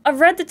too. I've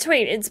read the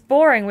tweet. It's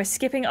boring. We're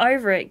skipping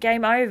over it.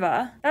 Game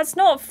over. That's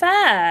not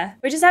fair.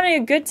 We're just having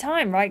a good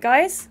time, right,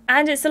 guys?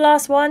 And it's the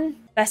last one.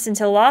 Best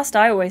until last,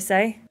 I always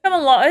say. Come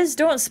on, Lotters.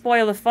 Don't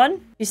spoil the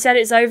fun. You said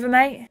it's over,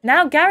 mate.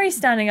 Now Gary's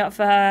standing up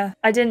for her.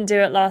 I didn't do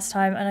it last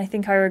time, and I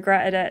think I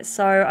regretted it,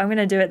 so I'm going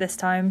to do it this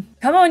time.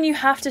 Come on, you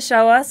have to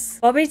show us.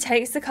 Bobby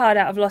takes the card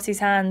out of Lottie's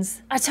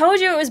hands. I told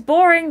you it was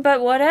boring, but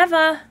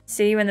whatever.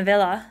 See you in the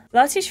villa.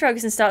 Lottie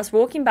shrugs and starts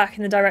walking back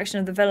in the direction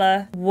of the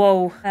villa.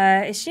 Whoa.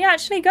 Is she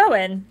actually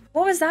going?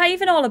 What was that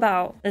even all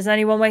about? There's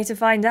only one way to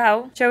find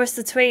out. Show us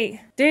the tweet.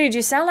 Dude,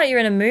 you sound like you're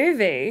in a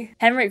movie.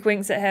 Henrik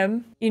winks at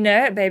him. You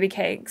know it, baby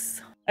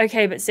cakes.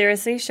 Okay, but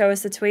seriously, show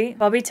us the tweet.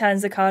 Bobby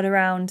turns the card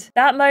around.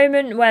 That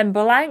moment when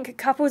Blank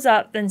couples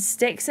up, then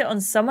sticks it on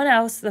someone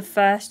else the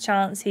first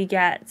chance he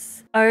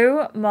gets.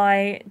 Oh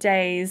my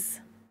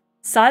days.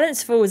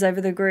 Silence falls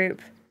over the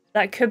group.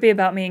 That could be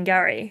about me and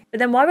Gary. But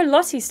then why would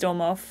Lottie storm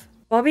off?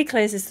 Bobby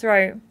clears his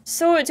throat.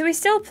 So, do we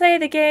still play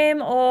the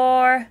game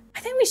or... I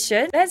think we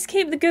should. Let's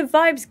keep the good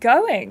vibes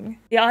going.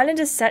 The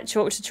islanders set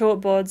chalk to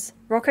chalkboards.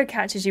 Rocco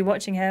catches you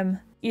watching him.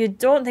 You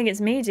don't think it's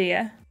me, do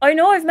you? I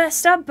know I've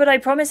messed up, but I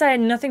promise I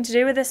had nothing to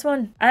do with this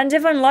one. And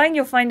if I'm lying,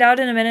 you'll find out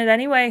in a minute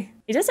anyway.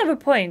 He does have a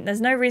point.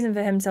 There's no reason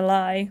for him to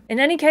lie. In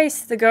any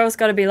case, the girl's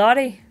gotta be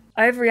Lottie.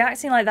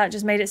 Overreacting like that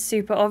just made it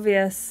super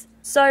obvious.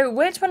 So,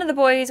 which one of the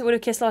boys would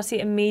have kissed Lottie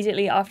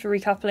immediately after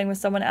recoupling with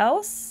someone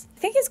else? I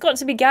think it's got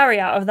to be Gary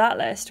out of that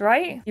list,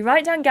 right? You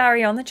write down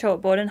Gary on the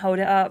chalkboard and hold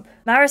it up.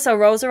 Marisol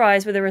rolls her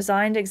eyes with a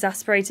resigned,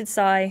 exasperated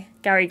sigh.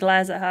 Gary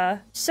glares at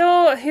her.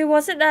 So, who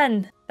was it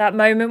then? That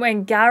moment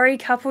when Gary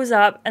couples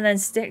up and then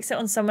sticks it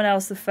on someone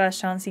else the first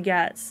chance he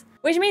gets.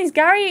 Which means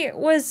Gary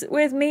was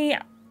with me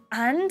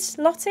and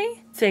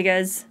Lottie?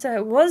 Figures. So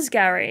it was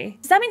Gary.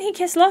 Does that mean he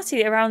kissed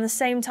Lottie around the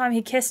same time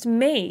he kissed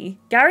me?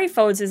 Gary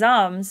folds his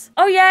arms.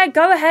 Oh yeah,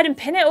 go ahead and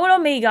pin it all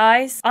on me,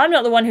 guys. I'm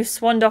not the one who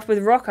swanned off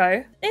with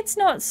Rocco. It's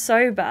not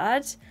so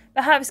bad.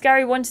 Perhaps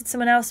Gary wanted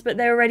someone else, but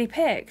they already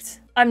picked.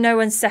 I'm no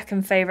one's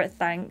second favourite,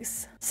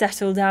 thanks.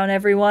 Settle down,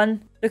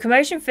 everyone. The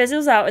commotion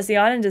fizzles out as the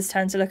islanders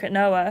turn to look at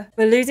Noah.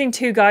 We're losing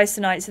 2 guys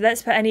tonight, so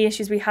let's put any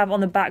issues we have on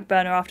the back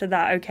burner after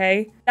that,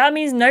 okay? That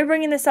means no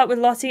bringing this up with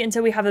Lottie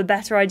until we have a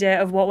better idea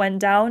of what went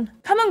down.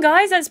 Come on,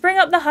 guys, let's bring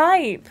up the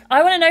hype.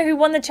 I want to know who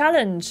won the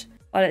challenge.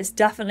 Well, it's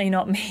definitely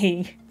not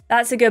me.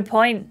 That's a good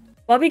point.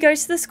 Bobby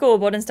goes to the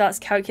scoreboard and starts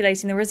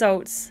calculating the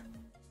results.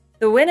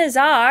 The winners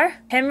are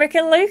Henrik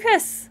and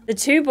Lucas. The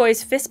 2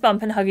 boys fist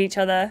bump and hug each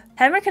other.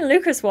 Henrik and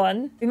Lucas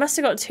won. We must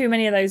have got too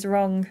many of those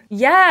wrong.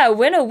 Yeah,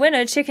 winner,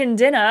 winner, chicken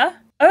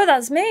dinner. Oh,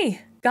 that's me.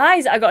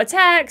 Guys, I got a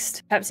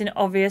text. Captain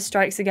Obvious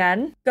strikes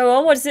again. Go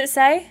on, what does it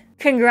say?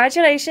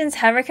 Congratulations,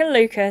 Henrik and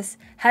Lucas.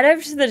 Head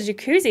over to the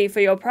jacuzzi for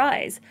your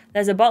prize.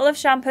 There's a bottle of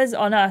champers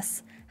on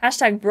us.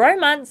 Hashtag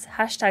bromance,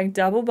 hashtag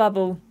double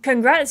bubble.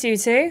 Congrats, you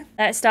two.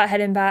 Let's start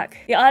heading back.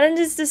 The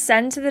islanders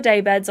descend to the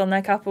daybeds on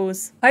their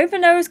couples. Hope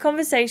and Noah's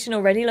conversation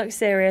already looks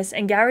serious,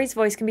 and Gary's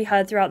voice can be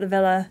heard throughout the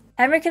villa.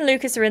 Henrik and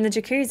Lucas are in the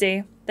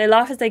jacuzzi. They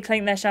laugh as they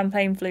clink their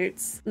champagne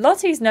flutes.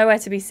 Lottie's nowhere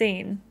to be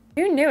seen.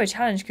 Who knew a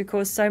challenge could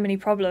cause so many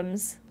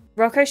problems?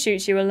 Rocco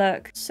shoots you a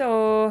look.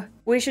 So,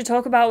 we should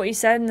talk about what you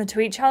said in the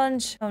tweet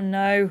challenge? Oh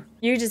no.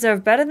 You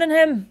deserve better than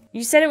him.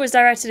 You said it was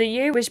directed at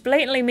you, which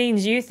blatantly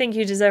means you think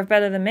you deserve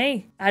better than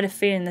me. I had a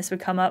feeling this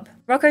would come up.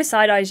 Rocco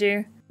side-eyes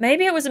you.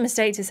 Maybe it was a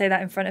mistake to say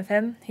that in front of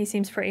him. He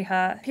seems pretty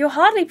hurt. You're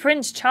hardly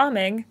Prince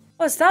Charming.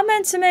 What's that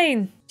meant to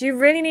mean? Do you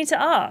really need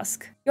to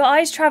ask? Your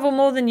eyes travel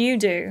more than you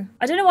do.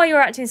 I don't know why you're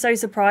acting so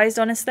surprised,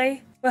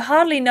 honestly. We're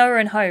hardly Noah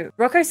and Hope.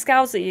 Rocco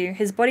scowls at you,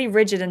 his body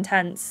rigid and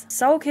tense.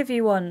 Sulk if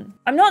you want.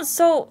 I'm not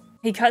sulk.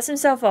 He cuts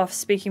himself off,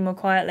 speaking more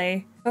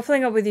quietly.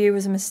 Coupling up with you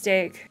was a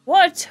mistake.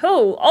 What a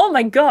tool! Oh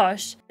my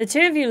gosh! The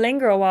 2 of you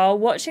linger a while,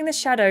 watching the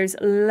shadows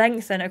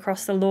lengthen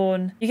across the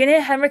lawn. You can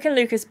hear Henrik and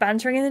Lucas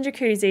bantering in the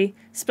jacuzzi,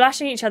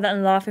 splashing each other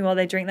and laughing while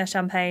they drink their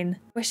champagne.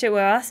 Wish it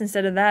were us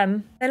instead of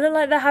them. They look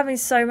like they're having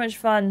so much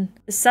fun.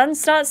 The sun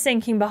starts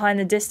sinking behind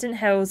the distant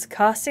hills,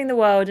 casting the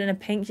world in a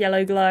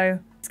pink-yellow glow.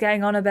 It's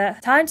getting on a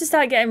bit. Time to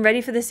start getting ready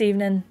for this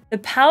evening. The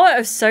power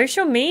of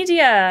social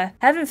media!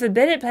 Heaven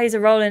forbid it plays a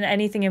role in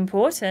anything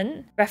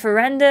important.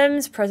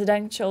 Referendums,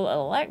 presidential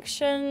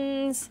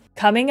elections.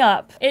 Coming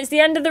up. It's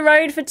the end of the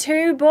road for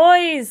 2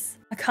 boys!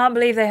 I can't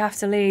believe they have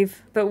to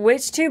leave. But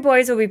which 2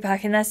 boys will be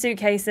packing their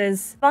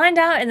suitcases? Find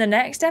out in the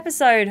next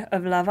episode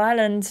of Love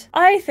Island.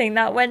 I think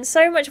that went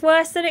so much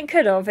worse than it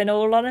could have, in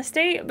all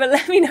honesty. But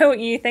let me know what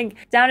you think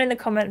down in the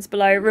comments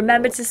below.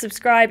 Remember to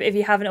subscribe if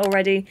you haven't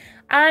already.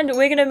 And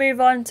we're going to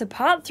move on to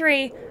part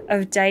 3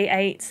 of day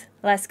 8.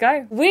 Let's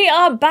go. We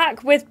are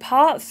back with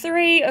part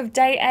 3 of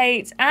day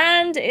 8.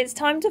 And it's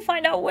time to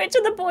find out which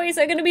of the boys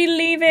are going to be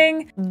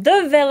leaving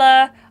the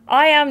villa.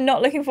 I am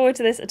not looking forward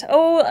to this at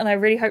all, and I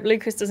really hope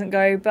Lucas doesn't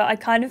go, but I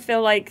kind of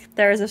feel like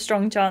there is a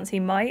strong chance he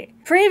might.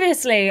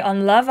 Previously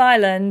on Love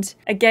Island,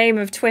 a game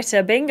of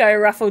Twitter bingo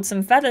ruffled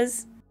some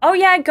feathers. Oh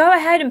yeah, go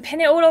ahead and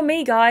pin it all on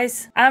me,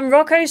 guys. And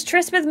Rocco's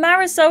tryst with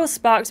Marisol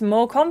sparked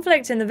more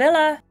conflict in the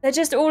villa. They're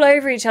just all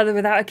over each other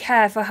without a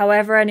care for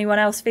however anyone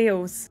else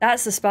feels.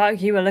 That's the spark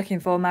you were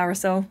looking for,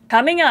 Marisol.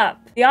 Coming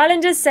up, the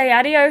islanders say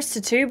adios to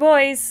 2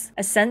 boys.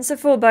 A sense of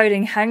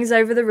foreboding hangs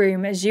over the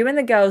room as you and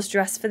the girls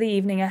dress for the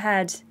evening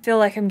ahead. Feel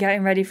like I'm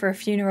getting ready for a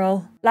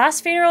funeral.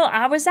 Last funeral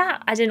I was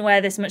at, I didn't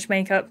wear this much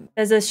makeup.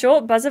 There's a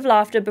short buzz of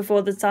laughter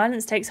before the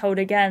silence takes hold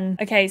again.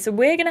 Okay, so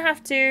we're gonna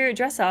have to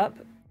dress up.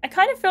 I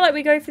kind of feel like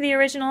we go for the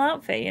original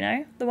outfit, you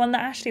know? The one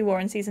that Ashleigh wore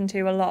in season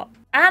 2 a lot.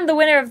 And the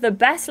winner of the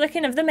best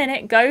looking of the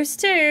minute goes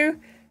to...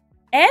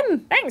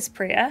 Thanks,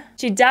 Priya.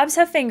 She dabs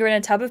her finger in a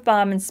tub of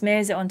balm and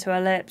smears it onto her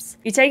lips.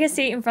 You take a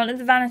seat in front of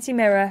the vanity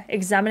mirror,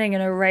 examining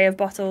an array of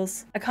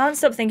bottles. I can't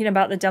stop thinking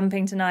about the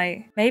dumping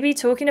tonight. Maybe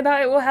talking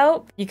about it will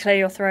help? You clear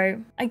your throat.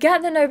 I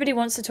get that nobody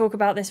wants to talk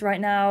about this right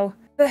now.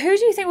 But who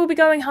do you think will be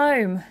going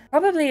home?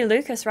 Probably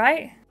Lucas,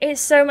 right? It's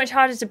so much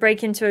harder to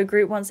break into a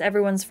group once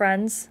everyone's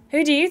friends.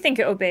 Who do you think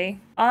it will be?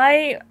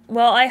 I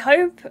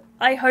hope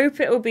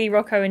it will be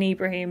Rocco and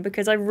Ibrahim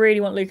because I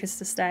really want Lucas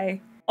to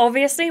stay.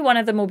 Obviously, one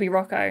of them will be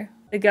Rocco.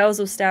 The girls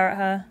will stare at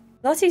her.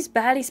 Lottie's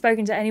barely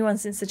spoken to anyone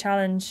since the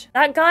challenge.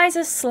 That guy's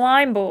a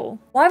slime ball.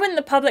 Why wouldn't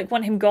the public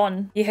want him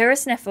gone? You hear a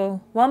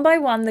sniffle. One by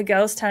one, the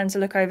girls turn to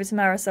look over to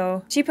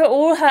Marisol. She put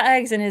all her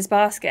eggs in his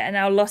basket and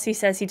now Lottie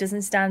says he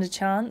doesn't stand a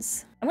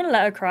chance. I'm gonna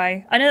let her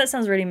cry. I know that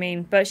sounds really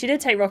mean, but she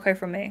did take Rocco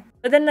from me.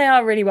 But then they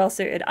are really well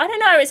suited. I don't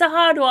know, it's a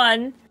hard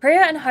one.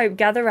 Priya and Hope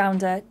gather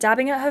round her,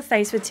 dabbing at her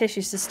face with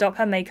tissues to stop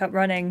her makeup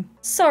running.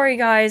 Sorry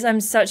guys, I'm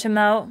such a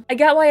melt. I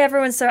get why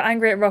everyone's so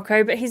angry at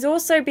Rocco, but he's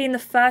also been the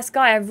first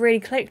guy I've really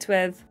clicked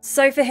with.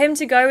 So for him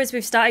to go as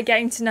we've started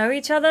getting to know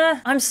each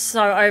other, I'm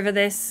so over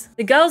this.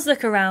 The girls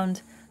look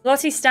around.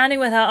 Lottie standing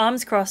with her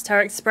arms crossed,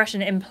 her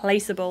expression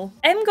implacable.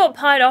 Em got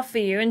pied off for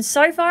you, and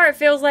so far it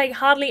feels like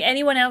hardly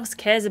anyone else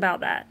cares about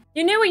that.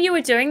 You knew what you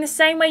were doing the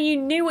same way you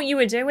knew what you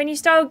were doing when you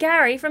stole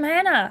Gary from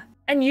Hannah.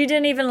 And you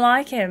didn't even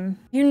like him.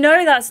 You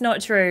know that's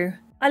not true.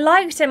 I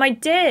liked him, I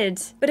did.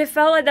 But it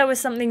felt like there was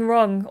something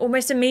wrong,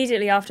 almost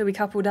immediately after we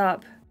coupled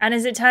up. And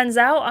as it turns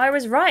out, I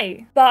was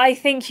right. But I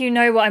think you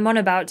know what I'm on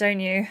about, don't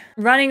you?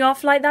 Running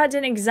off like that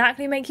didn't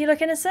exactly make you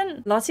look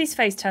innocent. Lottie's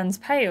face turns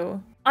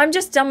pale. I'm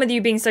just done with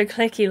you being so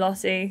cliquey,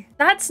 Lottie.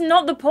 That's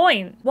not the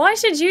point. Why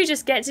should you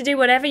just get to do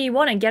whatever you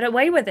want and get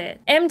away with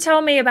it? Em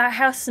told me about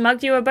how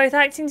smug you were both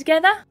acting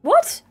together.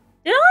 What?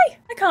 Did I?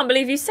 I can't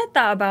believe you said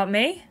that about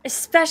me.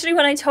 Especially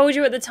when I told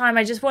you at the time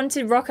I just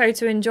wanted Rocco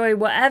to enjoy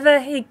whatever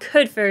he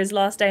could for his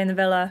last day in the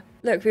villa.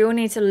 Look, we all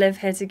need to live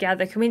here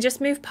together. Can we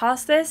just move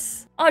past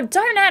this? Oh,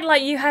 don't act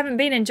like you haven't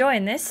been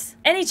enjoying this.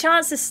 Any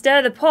chance to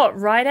stir the pot,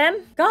 right,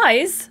 Em?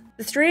 Guys?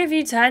 The three of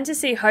you turned to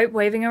see Hope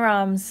waving her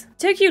arms.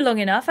 Took you long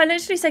enough, I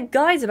literally said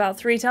guys about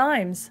 3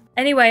 times.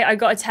 Anyway, I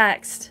got a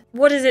text.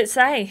 What does it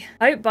say?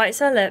 Hope bites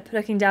her lip,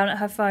 looking down at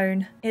her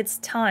phone. It's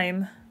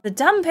time. The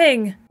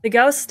dumping! The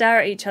girls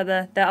stare at each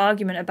other, their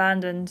argument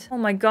abandoned. Oh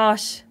my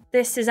gosh.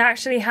 This is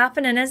actually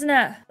happening, isn't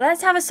it?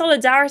 Let's have a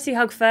solidarity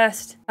hug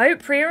first.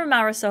 Hope, Priya and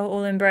Marisol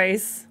all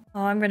embrace.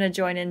 Oh, I'm gonna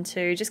join in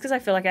too, just because I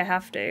feel like I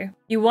have to.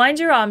 You wind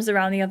your arms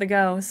around the other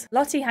girls.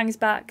 Lottie hangs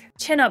back.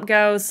 Chin up,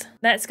 girls.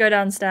 Let's go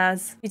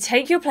downstairs. You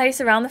take your place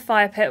around the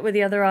fire pit with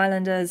the other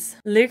islanders.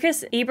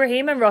 Lucas,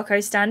 Ibrahim and Rocco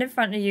stand in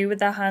front of you with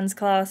their hands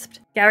clasped.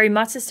 Gary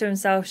mutters to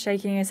himself,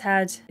 shaking his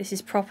head. This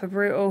is proper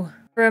brutal.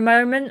 For a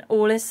moment,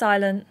 all is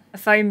silent. A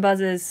phone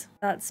buzzes.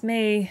 That's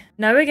me.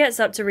 Noah gets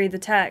up to read the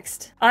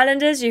text.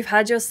 Islanders, you've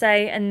had your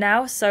say, and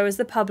now so has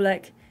the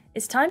public.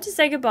 It's time to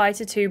say goodbye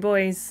to 2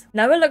 boys.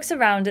 Noah looks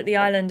around at the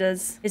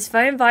islanders. His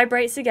phone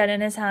vibrates again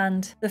in his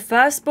hand. The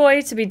first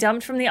boy to be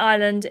dumped from the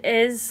island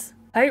is...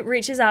 Hope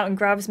reaches out and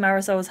grabs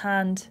Marisol's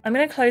hand. I'm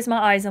gonna close my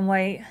eyes and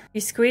wait.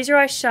 You squeeze your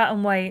eyes shut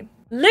and wait.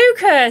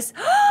 Lucas!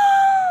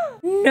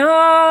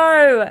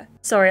 No!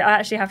 Sorry, I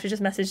actually have to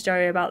just message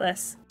Joey about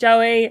this.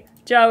 Joey,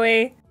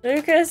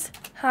 Lucas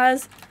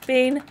has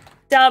been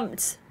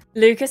dumped.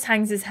 Lucas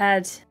hangs his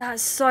head.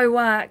 That's so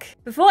whack.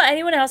 Before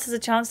anyone else has a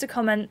chance to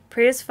comment,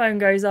 Priya's phone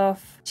goes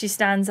off. She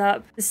stands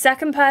up. The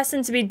second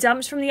person to be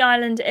dumped from the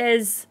island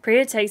is...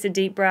 Priya takes a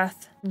deep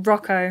breath.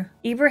 Rocco.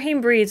 Ibrahim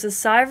breathes a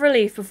sigh of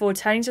relief before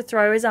turning to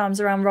throw his arms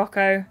around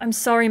Rocco. I'm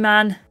sorry,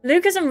 man.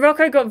 Lucas and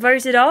Rocco got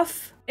voted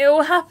off? It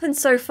all happened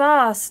so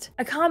fast.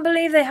 I can't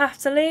believe they have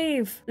to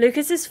leave.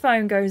 Lucas's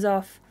phone goes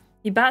off.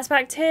 He bats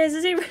back tears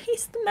as he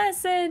reads the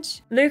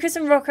message. Lucas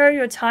and Rocco,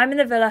 your time in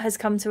the villa has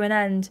come to an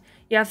end.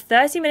 You have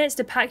 30 minutes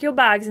to pack your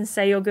bags and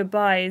say your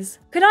goodbyes.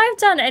 Could I have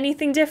done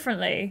anything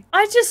differently?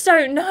 I just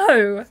don't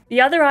know.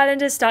 The other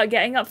islanders start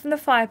getting up from the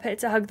fire pit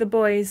to hug the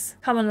boys.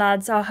 Come on,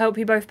 lads, I'll help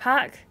you both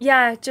pack.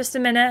 Yeah, just a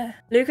minute.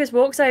 Lucas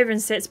walks over and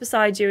sits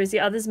beside you as the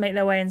others make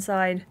their way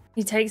inside.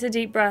 He takes a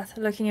deep breath,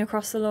 looking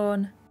across the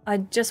lawn. I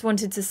just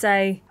wanted to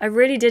say, I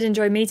really did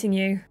enjoy meeting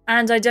you.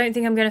 And I don't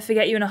think I'm going to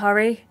forget you in a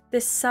hurry.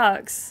 This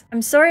sucks.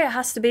 I'm sorry it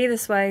has to be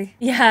this way.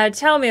 Yeah,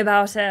 tell me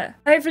about it.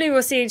 Hopefully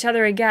we'll see each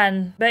other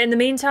again. But in the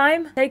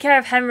meantime, take care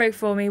of Henrik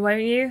for me,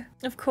 won't you?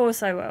 Of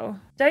course I will.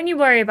 Don't you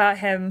worry about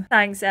him.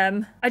 Thanks,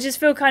 Em. I just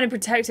feel kind of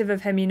protective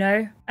of him, you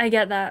know? I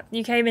get that.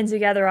 You came in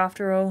together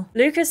after all.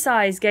 Lucas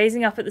sighs,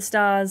 gazing up at the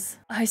stars.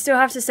 I still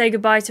have to say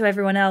goodbye to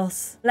everyone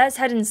else. Let's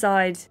head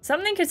inside.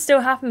 Something could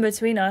still happen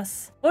between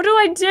us. What do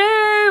I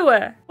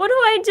do? What do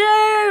I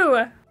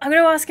do? I'm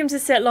going to ask him to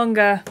sit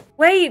longer.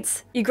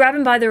 Wait! You grab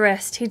him by the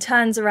wrist. He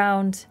turns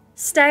around.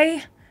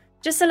 Stay.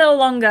 Just a little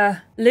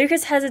longer.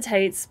 Lucas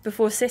hesitates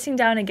before sitting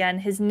down again,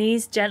 his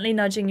knees gently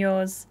nudging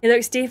yours. He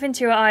looks deep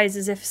into your eyes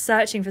as if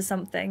searching for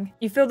something.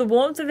 You feel the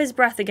warmth of his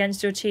breath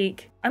against your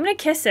cheek. I'm gonna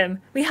kiss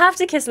him. We have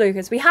to kiss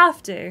Lucas. We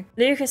have to.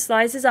 Lucas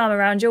slides his arm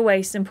around your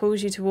waist and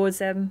pulls you towards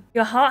him.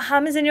 Your heart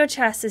hammers in your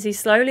chest as he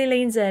slowly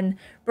leans in,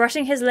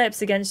 brushing his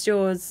lips against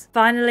yours.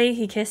 Finally,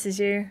 he kisses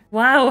you.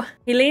 Wow.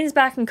 He leans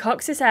back and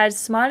cocks his head,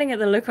 smiling at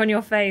the look on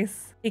your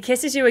face. He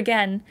kisses you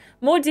again,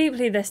 more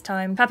deeply this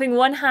time, cupping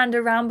one hand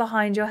around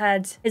behind your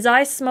head. His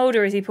eyes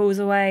smolder as he pulls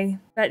away.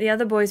 Bet the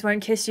other boys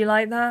won't kiss you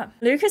like that.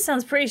 Lucas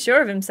sounds pretty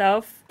sure of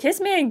himself.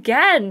 Kiss me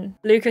again.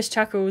 Lucas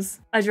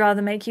chuckles. I'd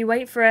rather make you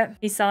wait for it.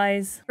 He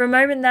sighs. For a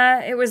moment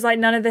there, it was like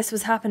none of this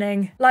was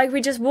happening. Like we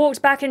just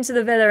walked back into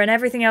the villa and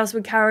everything else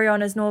would carry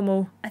on as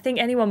normal. I think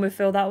anyone would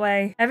feel that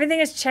way. Everything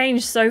has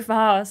changed so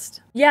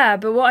fast. Yeah,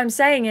 but what I'm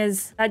saying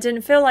is, that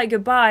didn't feel like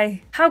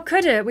goodbye. How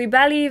could it? We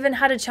barely even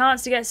had a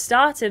chance to get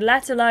started,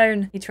 let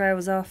alone... He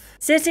trails off.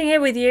 Sitting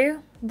here with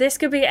you? This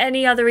could be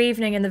any other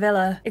evening in the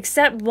villa,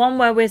 except one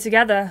where we're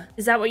together.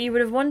 Is that what you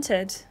would have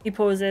wanted? He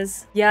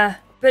pauses. Yeah.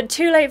 But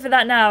too late for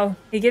that now.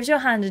 He gives your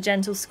hand a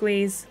gentle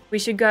squeeze. We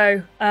should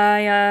go.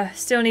 I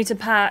still need to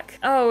pack.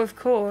 Oh, of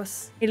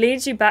course. He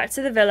leads you back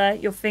to the villa,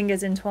 your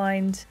fingers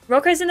entwined.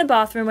 Rocco's in the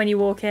bathroom when you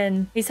walk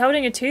in. He's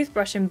holding a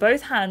toothbrush in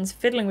both hands,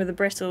 fiddling with the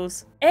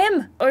bristles.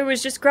 I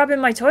was just grabbing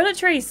my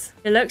toiletries.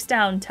 He looks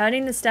down,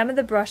 turning the stem of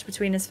the brush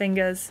between his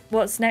fingers.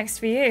 What's next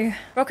for you?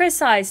 Rocco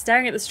sighs,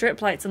 staring at the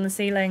strip lights on the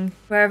ceiling.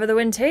 Wherever the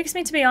wind takes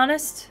me, to be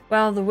honest.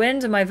 Well, the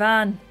wind and my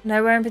van.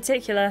 Nowhere in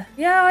particular.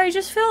 Yeah, I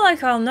just feel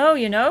like I'll know,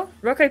 you know?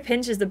 Rocco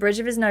pinches the bridge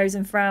of his nose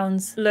and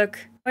frowns. Look,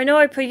 I know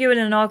I put you in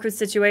an awkward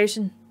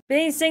situation.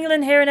 Being single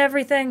in here and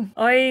everything.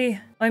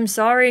 I'm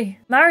sorry.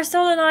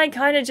 Marisol and I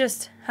kinda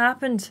just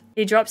happened.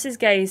 He drops his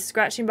gaze,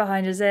 scratching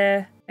behind his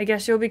ear. I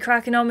guess you'll be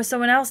cracking on with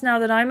someone else now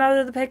that I'm out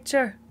of the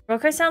picture.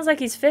 Rocco sounds like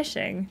he's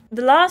fishing.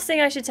 The last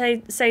thing I should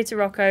say to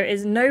Rocco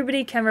is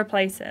nobody can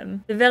replace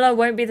him. The villa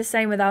won't be the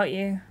same without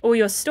you. All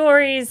your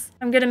stories.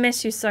 I'm gonna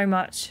miss you so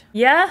much.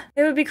 Yeah?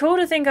 It would be cool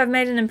to think I've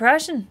made an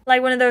impression.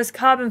 Like one of those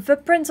carbon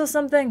footprints or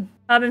something.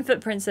 Carbon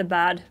footprints are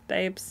bad,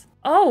 babes.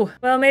 Oh,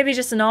 well maybe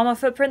just a normal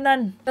footprint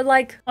then. But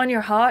like, on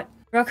your heart.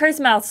 Rocco's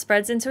mouth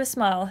spreads into a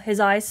smile,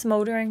 his eyes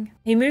smoldering.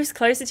 He moves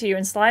closer to you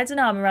and slides an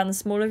arm around the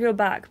small of your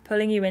back,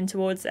 pulling you in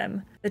towards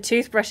him. The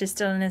toothbrush is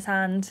still in his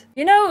hand.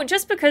 You know,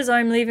 just because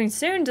I'm leaving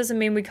soon doesn't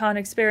mean we can't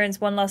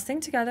experience one last thing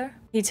together.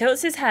 He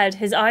tilts his head,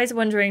 his eyes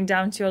wandering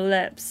down to your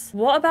lips.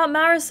 What about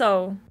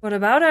Marisol? What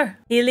about her?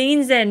 He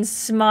leans in,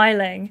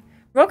 smiling.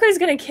 Rocco's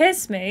gonna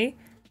kiss me?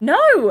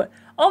 No!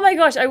 Oh my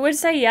gosh, I would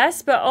say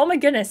yes, but oh my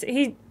goodness,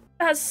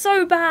 that's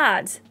so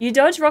bad. You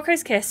dodge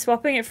Rocco's kiss,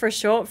 swapping it for a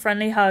short,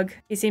 friendly hug.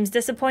 He seems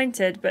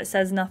disappointed, but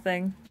says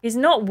nothing. He's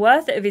not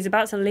worth it if he's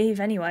about to leave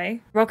anyway.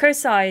 Rocco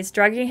sighs,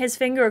 dragging his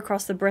finger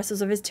across the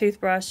bristles of his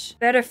toothbrush.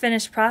 Better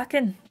finish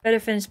packing.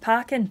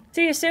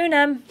 See you soon,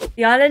 Em.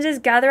 The islanders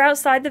gather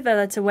outside the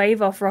villa to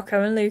wave off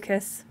Rocco and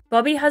Lucas.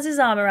 Bobby has his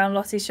arm around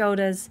Lottie's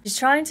shoulders. She's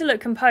trying to look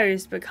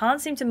composed, but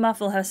can't seem to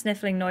muffle her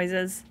sniffling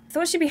noises. I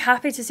thought she'd be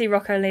happy to see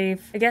Rocco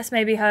leave. I guess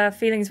maybe her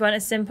feelings weren't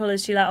as simple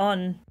as she let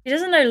on. She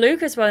doesn't know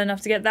Lucas well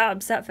enough to get that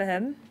upset for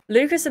him.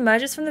 Lucas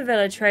emerges from the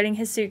villa trailing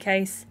his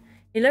suitcase.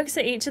 He looks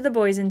at each of the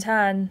boys in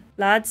turn.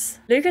 Lads.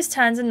 Lucas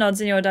turns and nods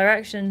in your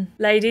direction.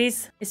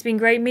 Ladies, it's been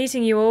great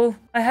meeting you all.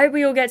 I hope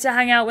we all get to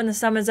hang out when the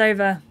summer's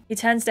over. He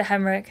turns to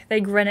Henrik.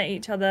 They grin at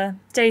each other.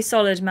 Stay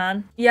solid,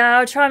 man. Yeah,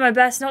 I'll try my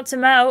best not to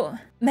melt.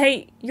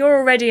 Mate, you're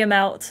already a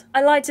melt.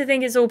 I like to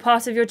think it's all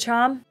part of your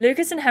charm.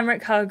 Lucas and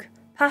Henrik hug,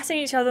 patting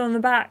each other on the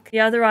back. The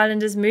other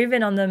islanders move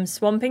in on them,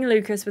 swamping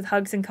Lucas with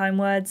hugs and kind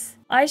words.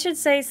 I should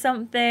say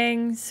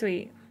something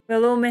sweet.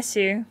 We'll all miss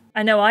you.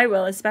 I know I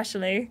will,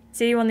 especially.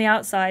 See you on the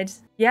outside.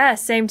 Yeah,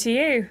 same to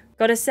you.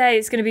 Gotta say,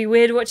 it's gonna be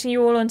weird watching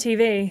you all on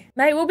TV.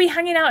 Mate, we'll be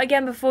hanging out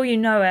again before you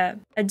know it.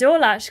 A door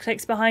latch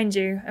clicks behind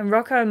you, and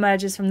Rocco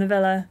emerges from the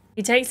villa.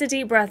 He takes a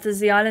deep breath as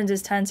the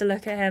islanders turn to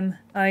look at him.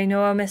 I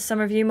know I'll miss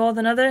some of you more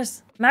than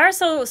others.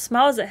 Marisol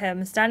smiles at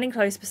him, standing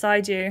close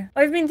beside you.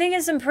 I've been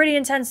thinking some pretty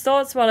intense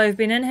thoughts while I've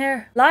been in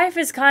here. Life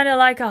is kinda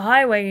like a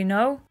highway, you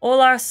know?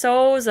 All our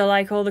souls are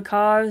like all the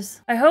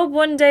cars. I hope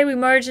one day we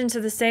merge into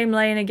the same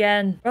lane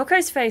again.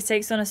 Rocco's face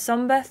takes on a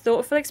somber,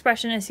 thoughtful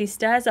expression as he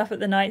stares up at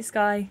the night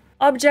sky.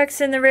 Objects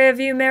in the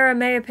rearview mirror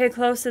may appear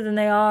closer than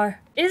they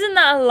are. Isn't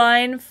that a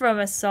line from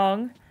a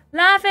song?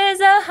 Life is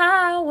a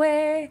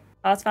highway.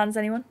 Cars fans,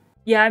 anyone?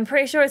 Yeah, I'm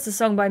pretty sure it's a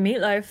song by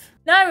Meatloaf.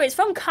 No, it's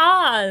from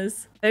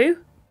Cars. Who?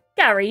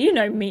 Gary, you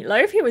know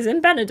Meatloaf. He was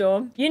in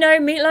Benidorm. You know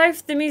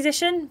Meatloaf, the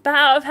musician? Bat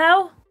Out of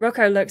Hell?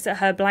 Rocco looks at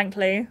her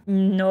blankly.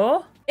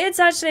 No? It's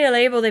actually a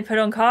label they put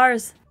on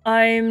cars.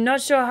 I'm not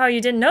sure how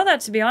you didn't know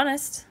that, to be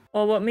honest.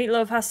 Or what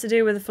Meatloaf has to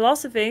do with the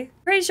philosophy.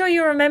 Pretty sure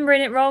you're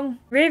remembering it wrong.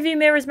 Rearview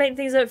mirrors make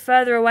things look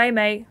further away,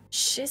 mate.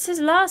 Shh, it's his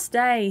last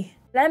day.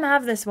 Let him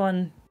have this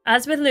one.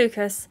 As with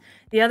Lucas,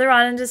 the other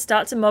islanders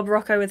start to mob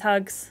Rocco with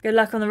hugs. Good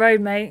luck on the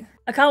road, mate.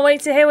 I can't wait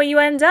to hear where you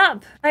end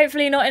up.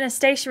 Hopefully not in a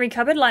stationery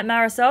cupboard like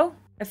Marisol.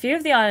 A few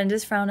of the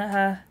islanders frown at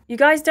her. You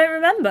guys don't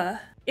remember?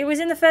 It was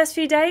in the first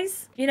few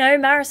days. You know,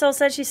 Marisol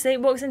said she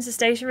sleepwalks into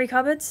stationery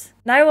cupboards.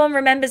 No one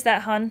remembers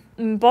that, hun.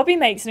 Bobby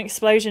makes an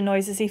explosion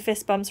noise as he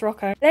fist bumps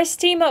Rocco. Let's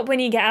team up when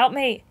you get out,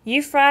 mate.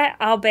 You fry,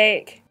 I'll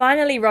bake.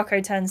 Finally,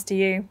 Rocco turns to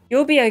you.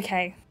 You'll be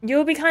okay.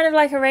 You'll be kind of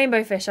like a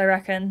rainbow fish, I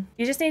reckon.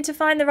 You just need to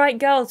find the right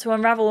girl to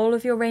unravel all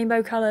of your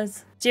rainbow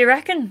colours. Do you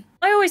reckon?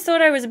 I always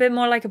thought I was a bit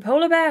more like a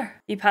polar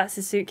bear. He pats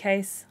his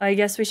suitcase. I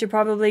guess we should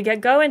probably get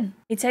going.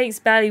 He takes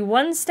barely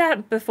one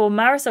step before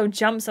Marisol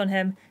jumps on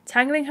him,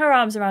 tangling her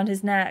arms around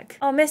his neck.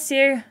 I'll miss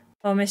you.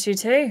 I'll miss you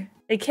too.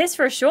 They kiss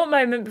for a short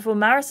moment before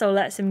Marisol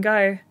lets him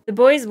go. The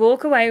boys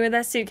walk away with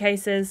their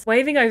suitcases,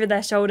 waving over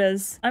their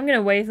shoulders. I'm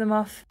gonna wave them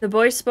off. The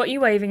boys spot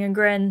you waving and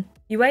grin.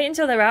 You wait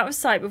until they're out of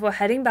sight before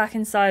heading back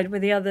inside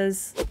with the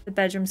others. The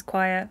bedroom's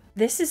quiet.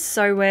 This is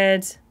so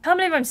weird. Can't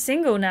believe I'm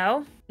single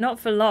now. Not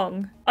for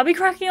long. I'll be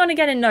cracking on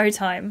again in no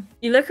time.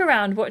 You look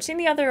around, watching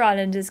the other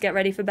islanders get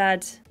ready for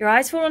bed. Your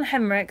eyes fall on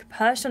Henrik,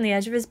 perched on the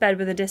edge of his bed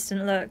with a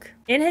distant look.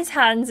 In his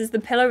hands is the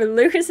pillow with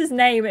Lucas's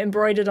name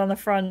embroidered on the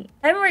front.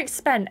 Henrik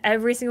spent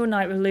every single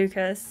night with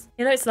Lucas.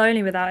 He looks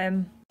lonely without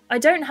him. I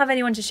don't have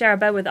anyone to share a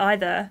bed with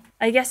either.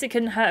 I guess it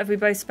couldn't hurt if we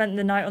both spent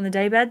the night on the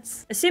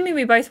daybeds. Assuming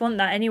we both want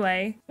that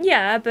anyway.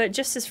 Yeah, but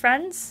just as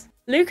friends?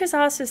 Lucas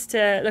asked us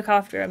to look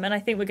after him, and I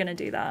think we're going to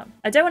do that.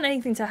 I don't want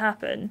anything to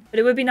happen, but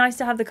it would be nice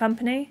to have the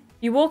company.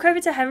 You walk over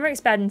to Henrik's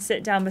bed and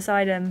sit down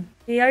beside him.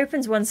 He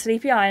opens one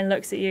sleepy eye and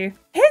looks at you.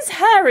 His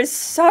hair is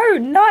so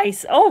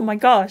nice! Oh my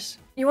gosh.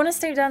 You want to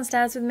sneak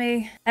downstairs with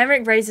me?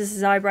 Henrik raises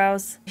his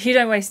eyebrows. You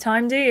don't waste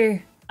time, do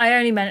you? I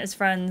only meant as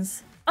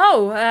friends.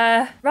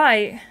 Oh,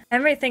 right.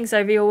 Henrik thinks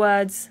over your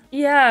words.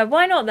 Yeah,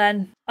 why not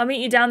then? I'll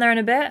meet you down there in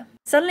a bit.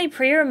 Suddenly,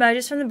 Priya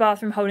emerges from the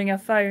bathroom holding her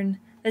phone.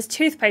 There's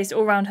toothpaste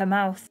all around her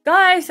mouth.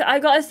 Guys, I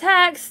got a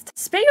text.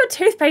 Spit your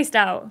toothpaste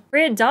out.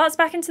 Priya darts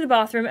back into the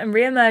bathroom and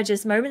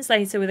re-emerges moments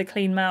later with a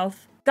clean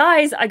mouth.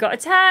 Guys, I got a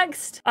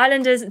text.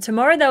 Islanders,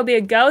 tomorrow there'll be a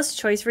girls'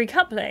 choice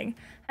recoupling.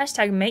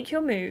 Hashtag make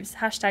your moves.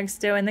 Hashtag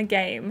still in the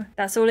game.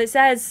 That's all it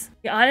says.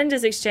 The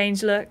Islanders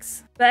exchange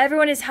looks. But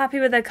everyone is happy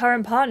with their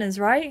current partners,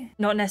 right?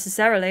 Not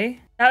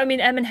necessarily. That would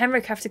mean Em and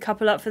Henrik have to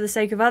couple up for the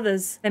sake of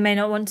others. They may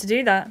not want to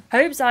do that.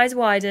 Hope's eyes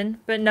widen,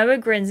 but Noah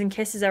grins and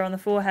kisses her on the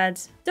forehead.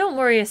 Don't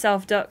worry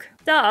yourself, Duck.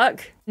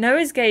 Duck?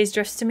 Noah's gaze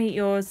drifts to meet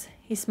yours.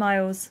 He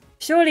smiles.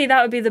 Surely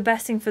that would be the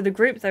best thing for the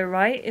group though,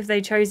 right? If they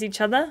chose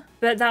each other?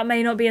 But that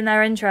may not be in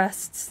their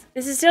interests.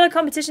 This is still a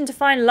competition to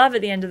find love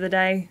at the end of the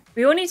day.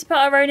 We all need to put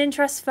our own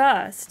interests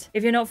first.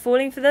 If you're not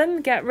falling for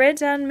them, get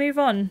rid and move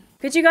on.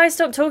 Could you guys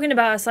stop talking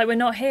about us like we're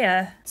not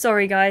here?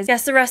 Sorry guys,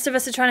 guess the rest of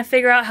us are trying to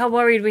figure out how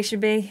worried we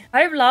should be.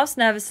 Hope laughs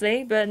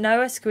nervously, but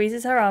Noah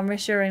squeezes her arm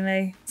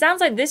reassuringly.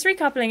 Sounds like this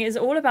recoupling is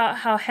all about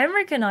how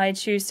Henrik and I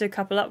choose to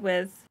couple up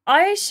with.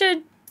 I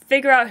should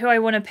figure out who I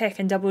want to pick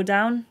and double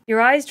down. Your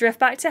eyes drift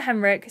back to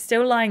Henrik,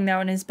 still lying there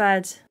on his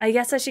bed. I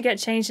guess I should get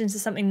changed into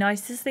something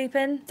nice to sleep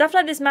in. Stuff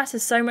like this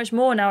matters so much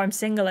more now I'm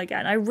single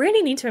again. I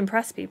really need to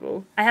impress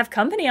people. I have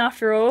company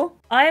after all.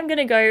 I am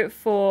gonna go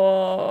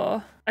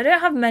for... I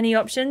don't have many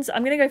options.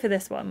 I'm gonna go for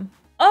this one.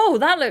 Oh,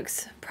 that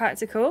looks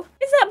practical.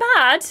 Is that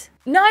bad?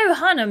 No,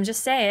 hun, I'm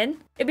just saying.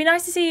 It'd be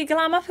nice to see you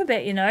glam up a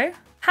bit, you know?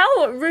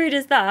 How rude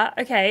is that?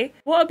 Okay,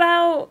 what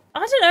about...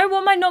 I don't know,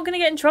 what am I not gonna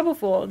get in trouble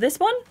for? This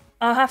one?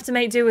 I'll have to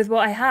make do with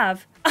what I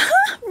have.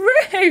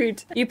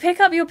 Rude! You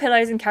pick up your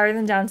pillows and carry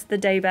them down to the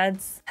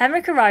daybeds.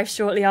 Henrik arrives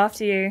shortly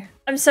after you.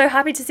 I'm so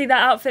happy to see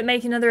that outfit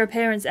make another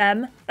appearance,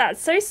 Em.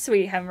 That's so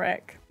sweet,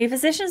 Henrik. He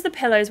positions the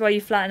pillows while you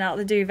flatten out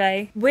the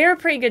duvet. We're a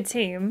pretty good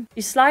team.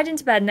 You slide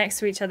into bed next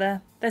to each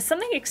other. There's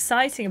something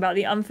exciting about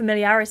the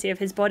unfamiliarity of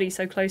his body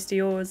so close to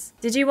yours.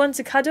 Did you want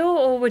to cuddle,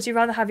 or would you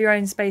rather have your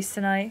own space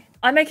tonight?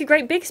 I make a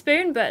great big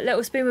spoon, but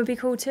little spoon would be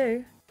cool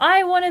too.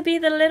 I want to be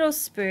the little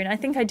spoon. I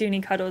think I do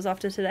need cuddles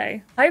after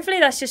today. Hopefully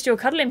that's just your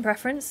cuddling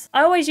preference.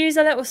 I always use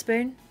a little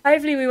spoon.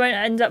 Hopefully we won't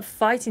end up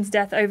fighting to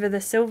death over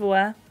the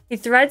silverware. He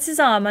threads his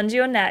arm under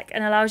your neck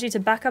and allows you to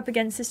back up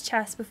against his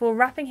chest before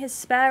wrapping his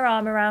spare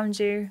arm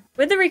around you.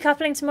 With the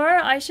recoupling tomorrow,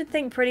 I should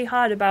think pretty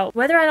hard about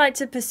whether I like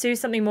to pursue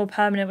something more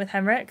permanent with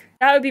Henrik.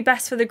 That would be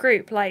best for the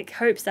group, like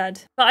Hope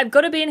said. But I've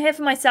got to be in here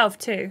for myself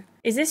too.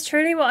 Is this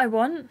truly what I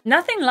want?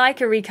 Nothing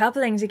like a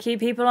recoupling to keep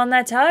people on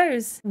their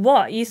toes.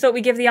 What, you thought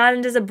we'd give the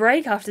Islanders a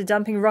break after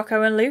dumping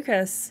Rocco and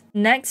Lucas?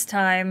 Next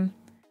time.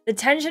 The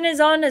tension is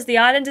on as the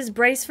Islanders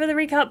brace for the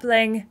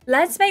recoupling.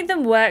 Let's make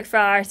them work for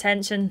our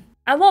attention.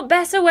 And what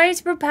better way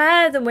to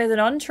prepare than with an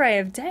entree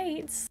of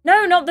dates?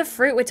 No, not the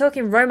fruit. We're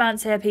talking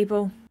romance here,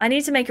 people. I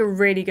need to make a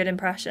really good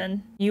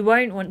impression. You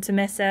won't want to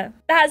miss it.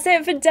 That's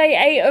it for day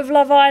 8 of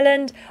Love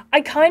Island.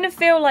 I kind of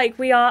feel like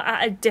we are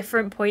at a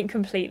different point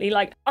completely.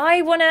 Like,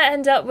 I want to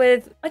end up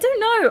with... I don't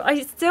know.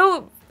 I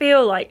still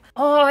feel like...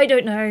 Oh, I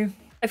don't know.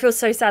 I feel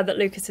so sad that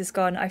Lucas is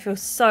gone. I feel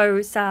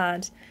so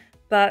sad.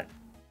 But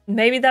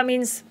maybe that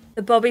means...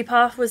 the Bobby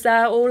path was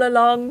there all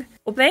along.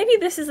 Or maybe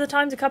this is the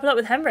time to couple up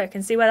with Henrik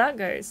and see where that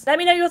goes. Let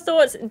me know your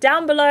thoughts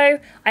down below.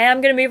 I am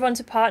going to move on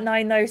to part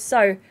 9 though,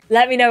 so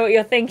let me know what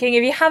you're thinking.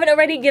 If you haven't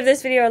already, give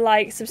this video a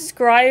like,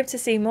 subscribe to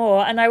see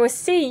more, and I will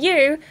see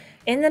you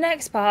in the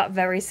next part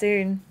very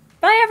soon.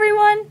 Bye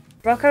everyone!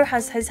 Rocco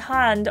has his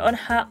hand on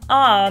her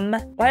arm.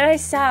 Why do I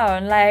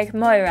sound like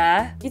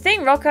Moreira? You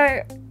think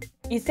Rocco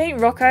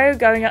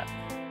going up...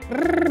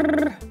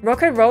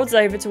 Rocco rolls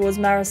over towards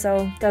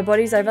Marisol. Their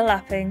bodies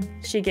overlapping.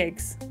 She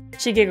gigs.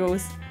 She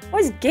giggles.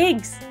 What is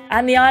gigs?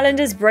 And the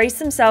Islanders brace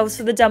themselves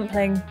for the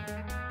dumpling.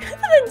 For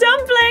the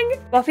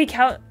dumpling!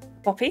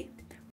 Boppy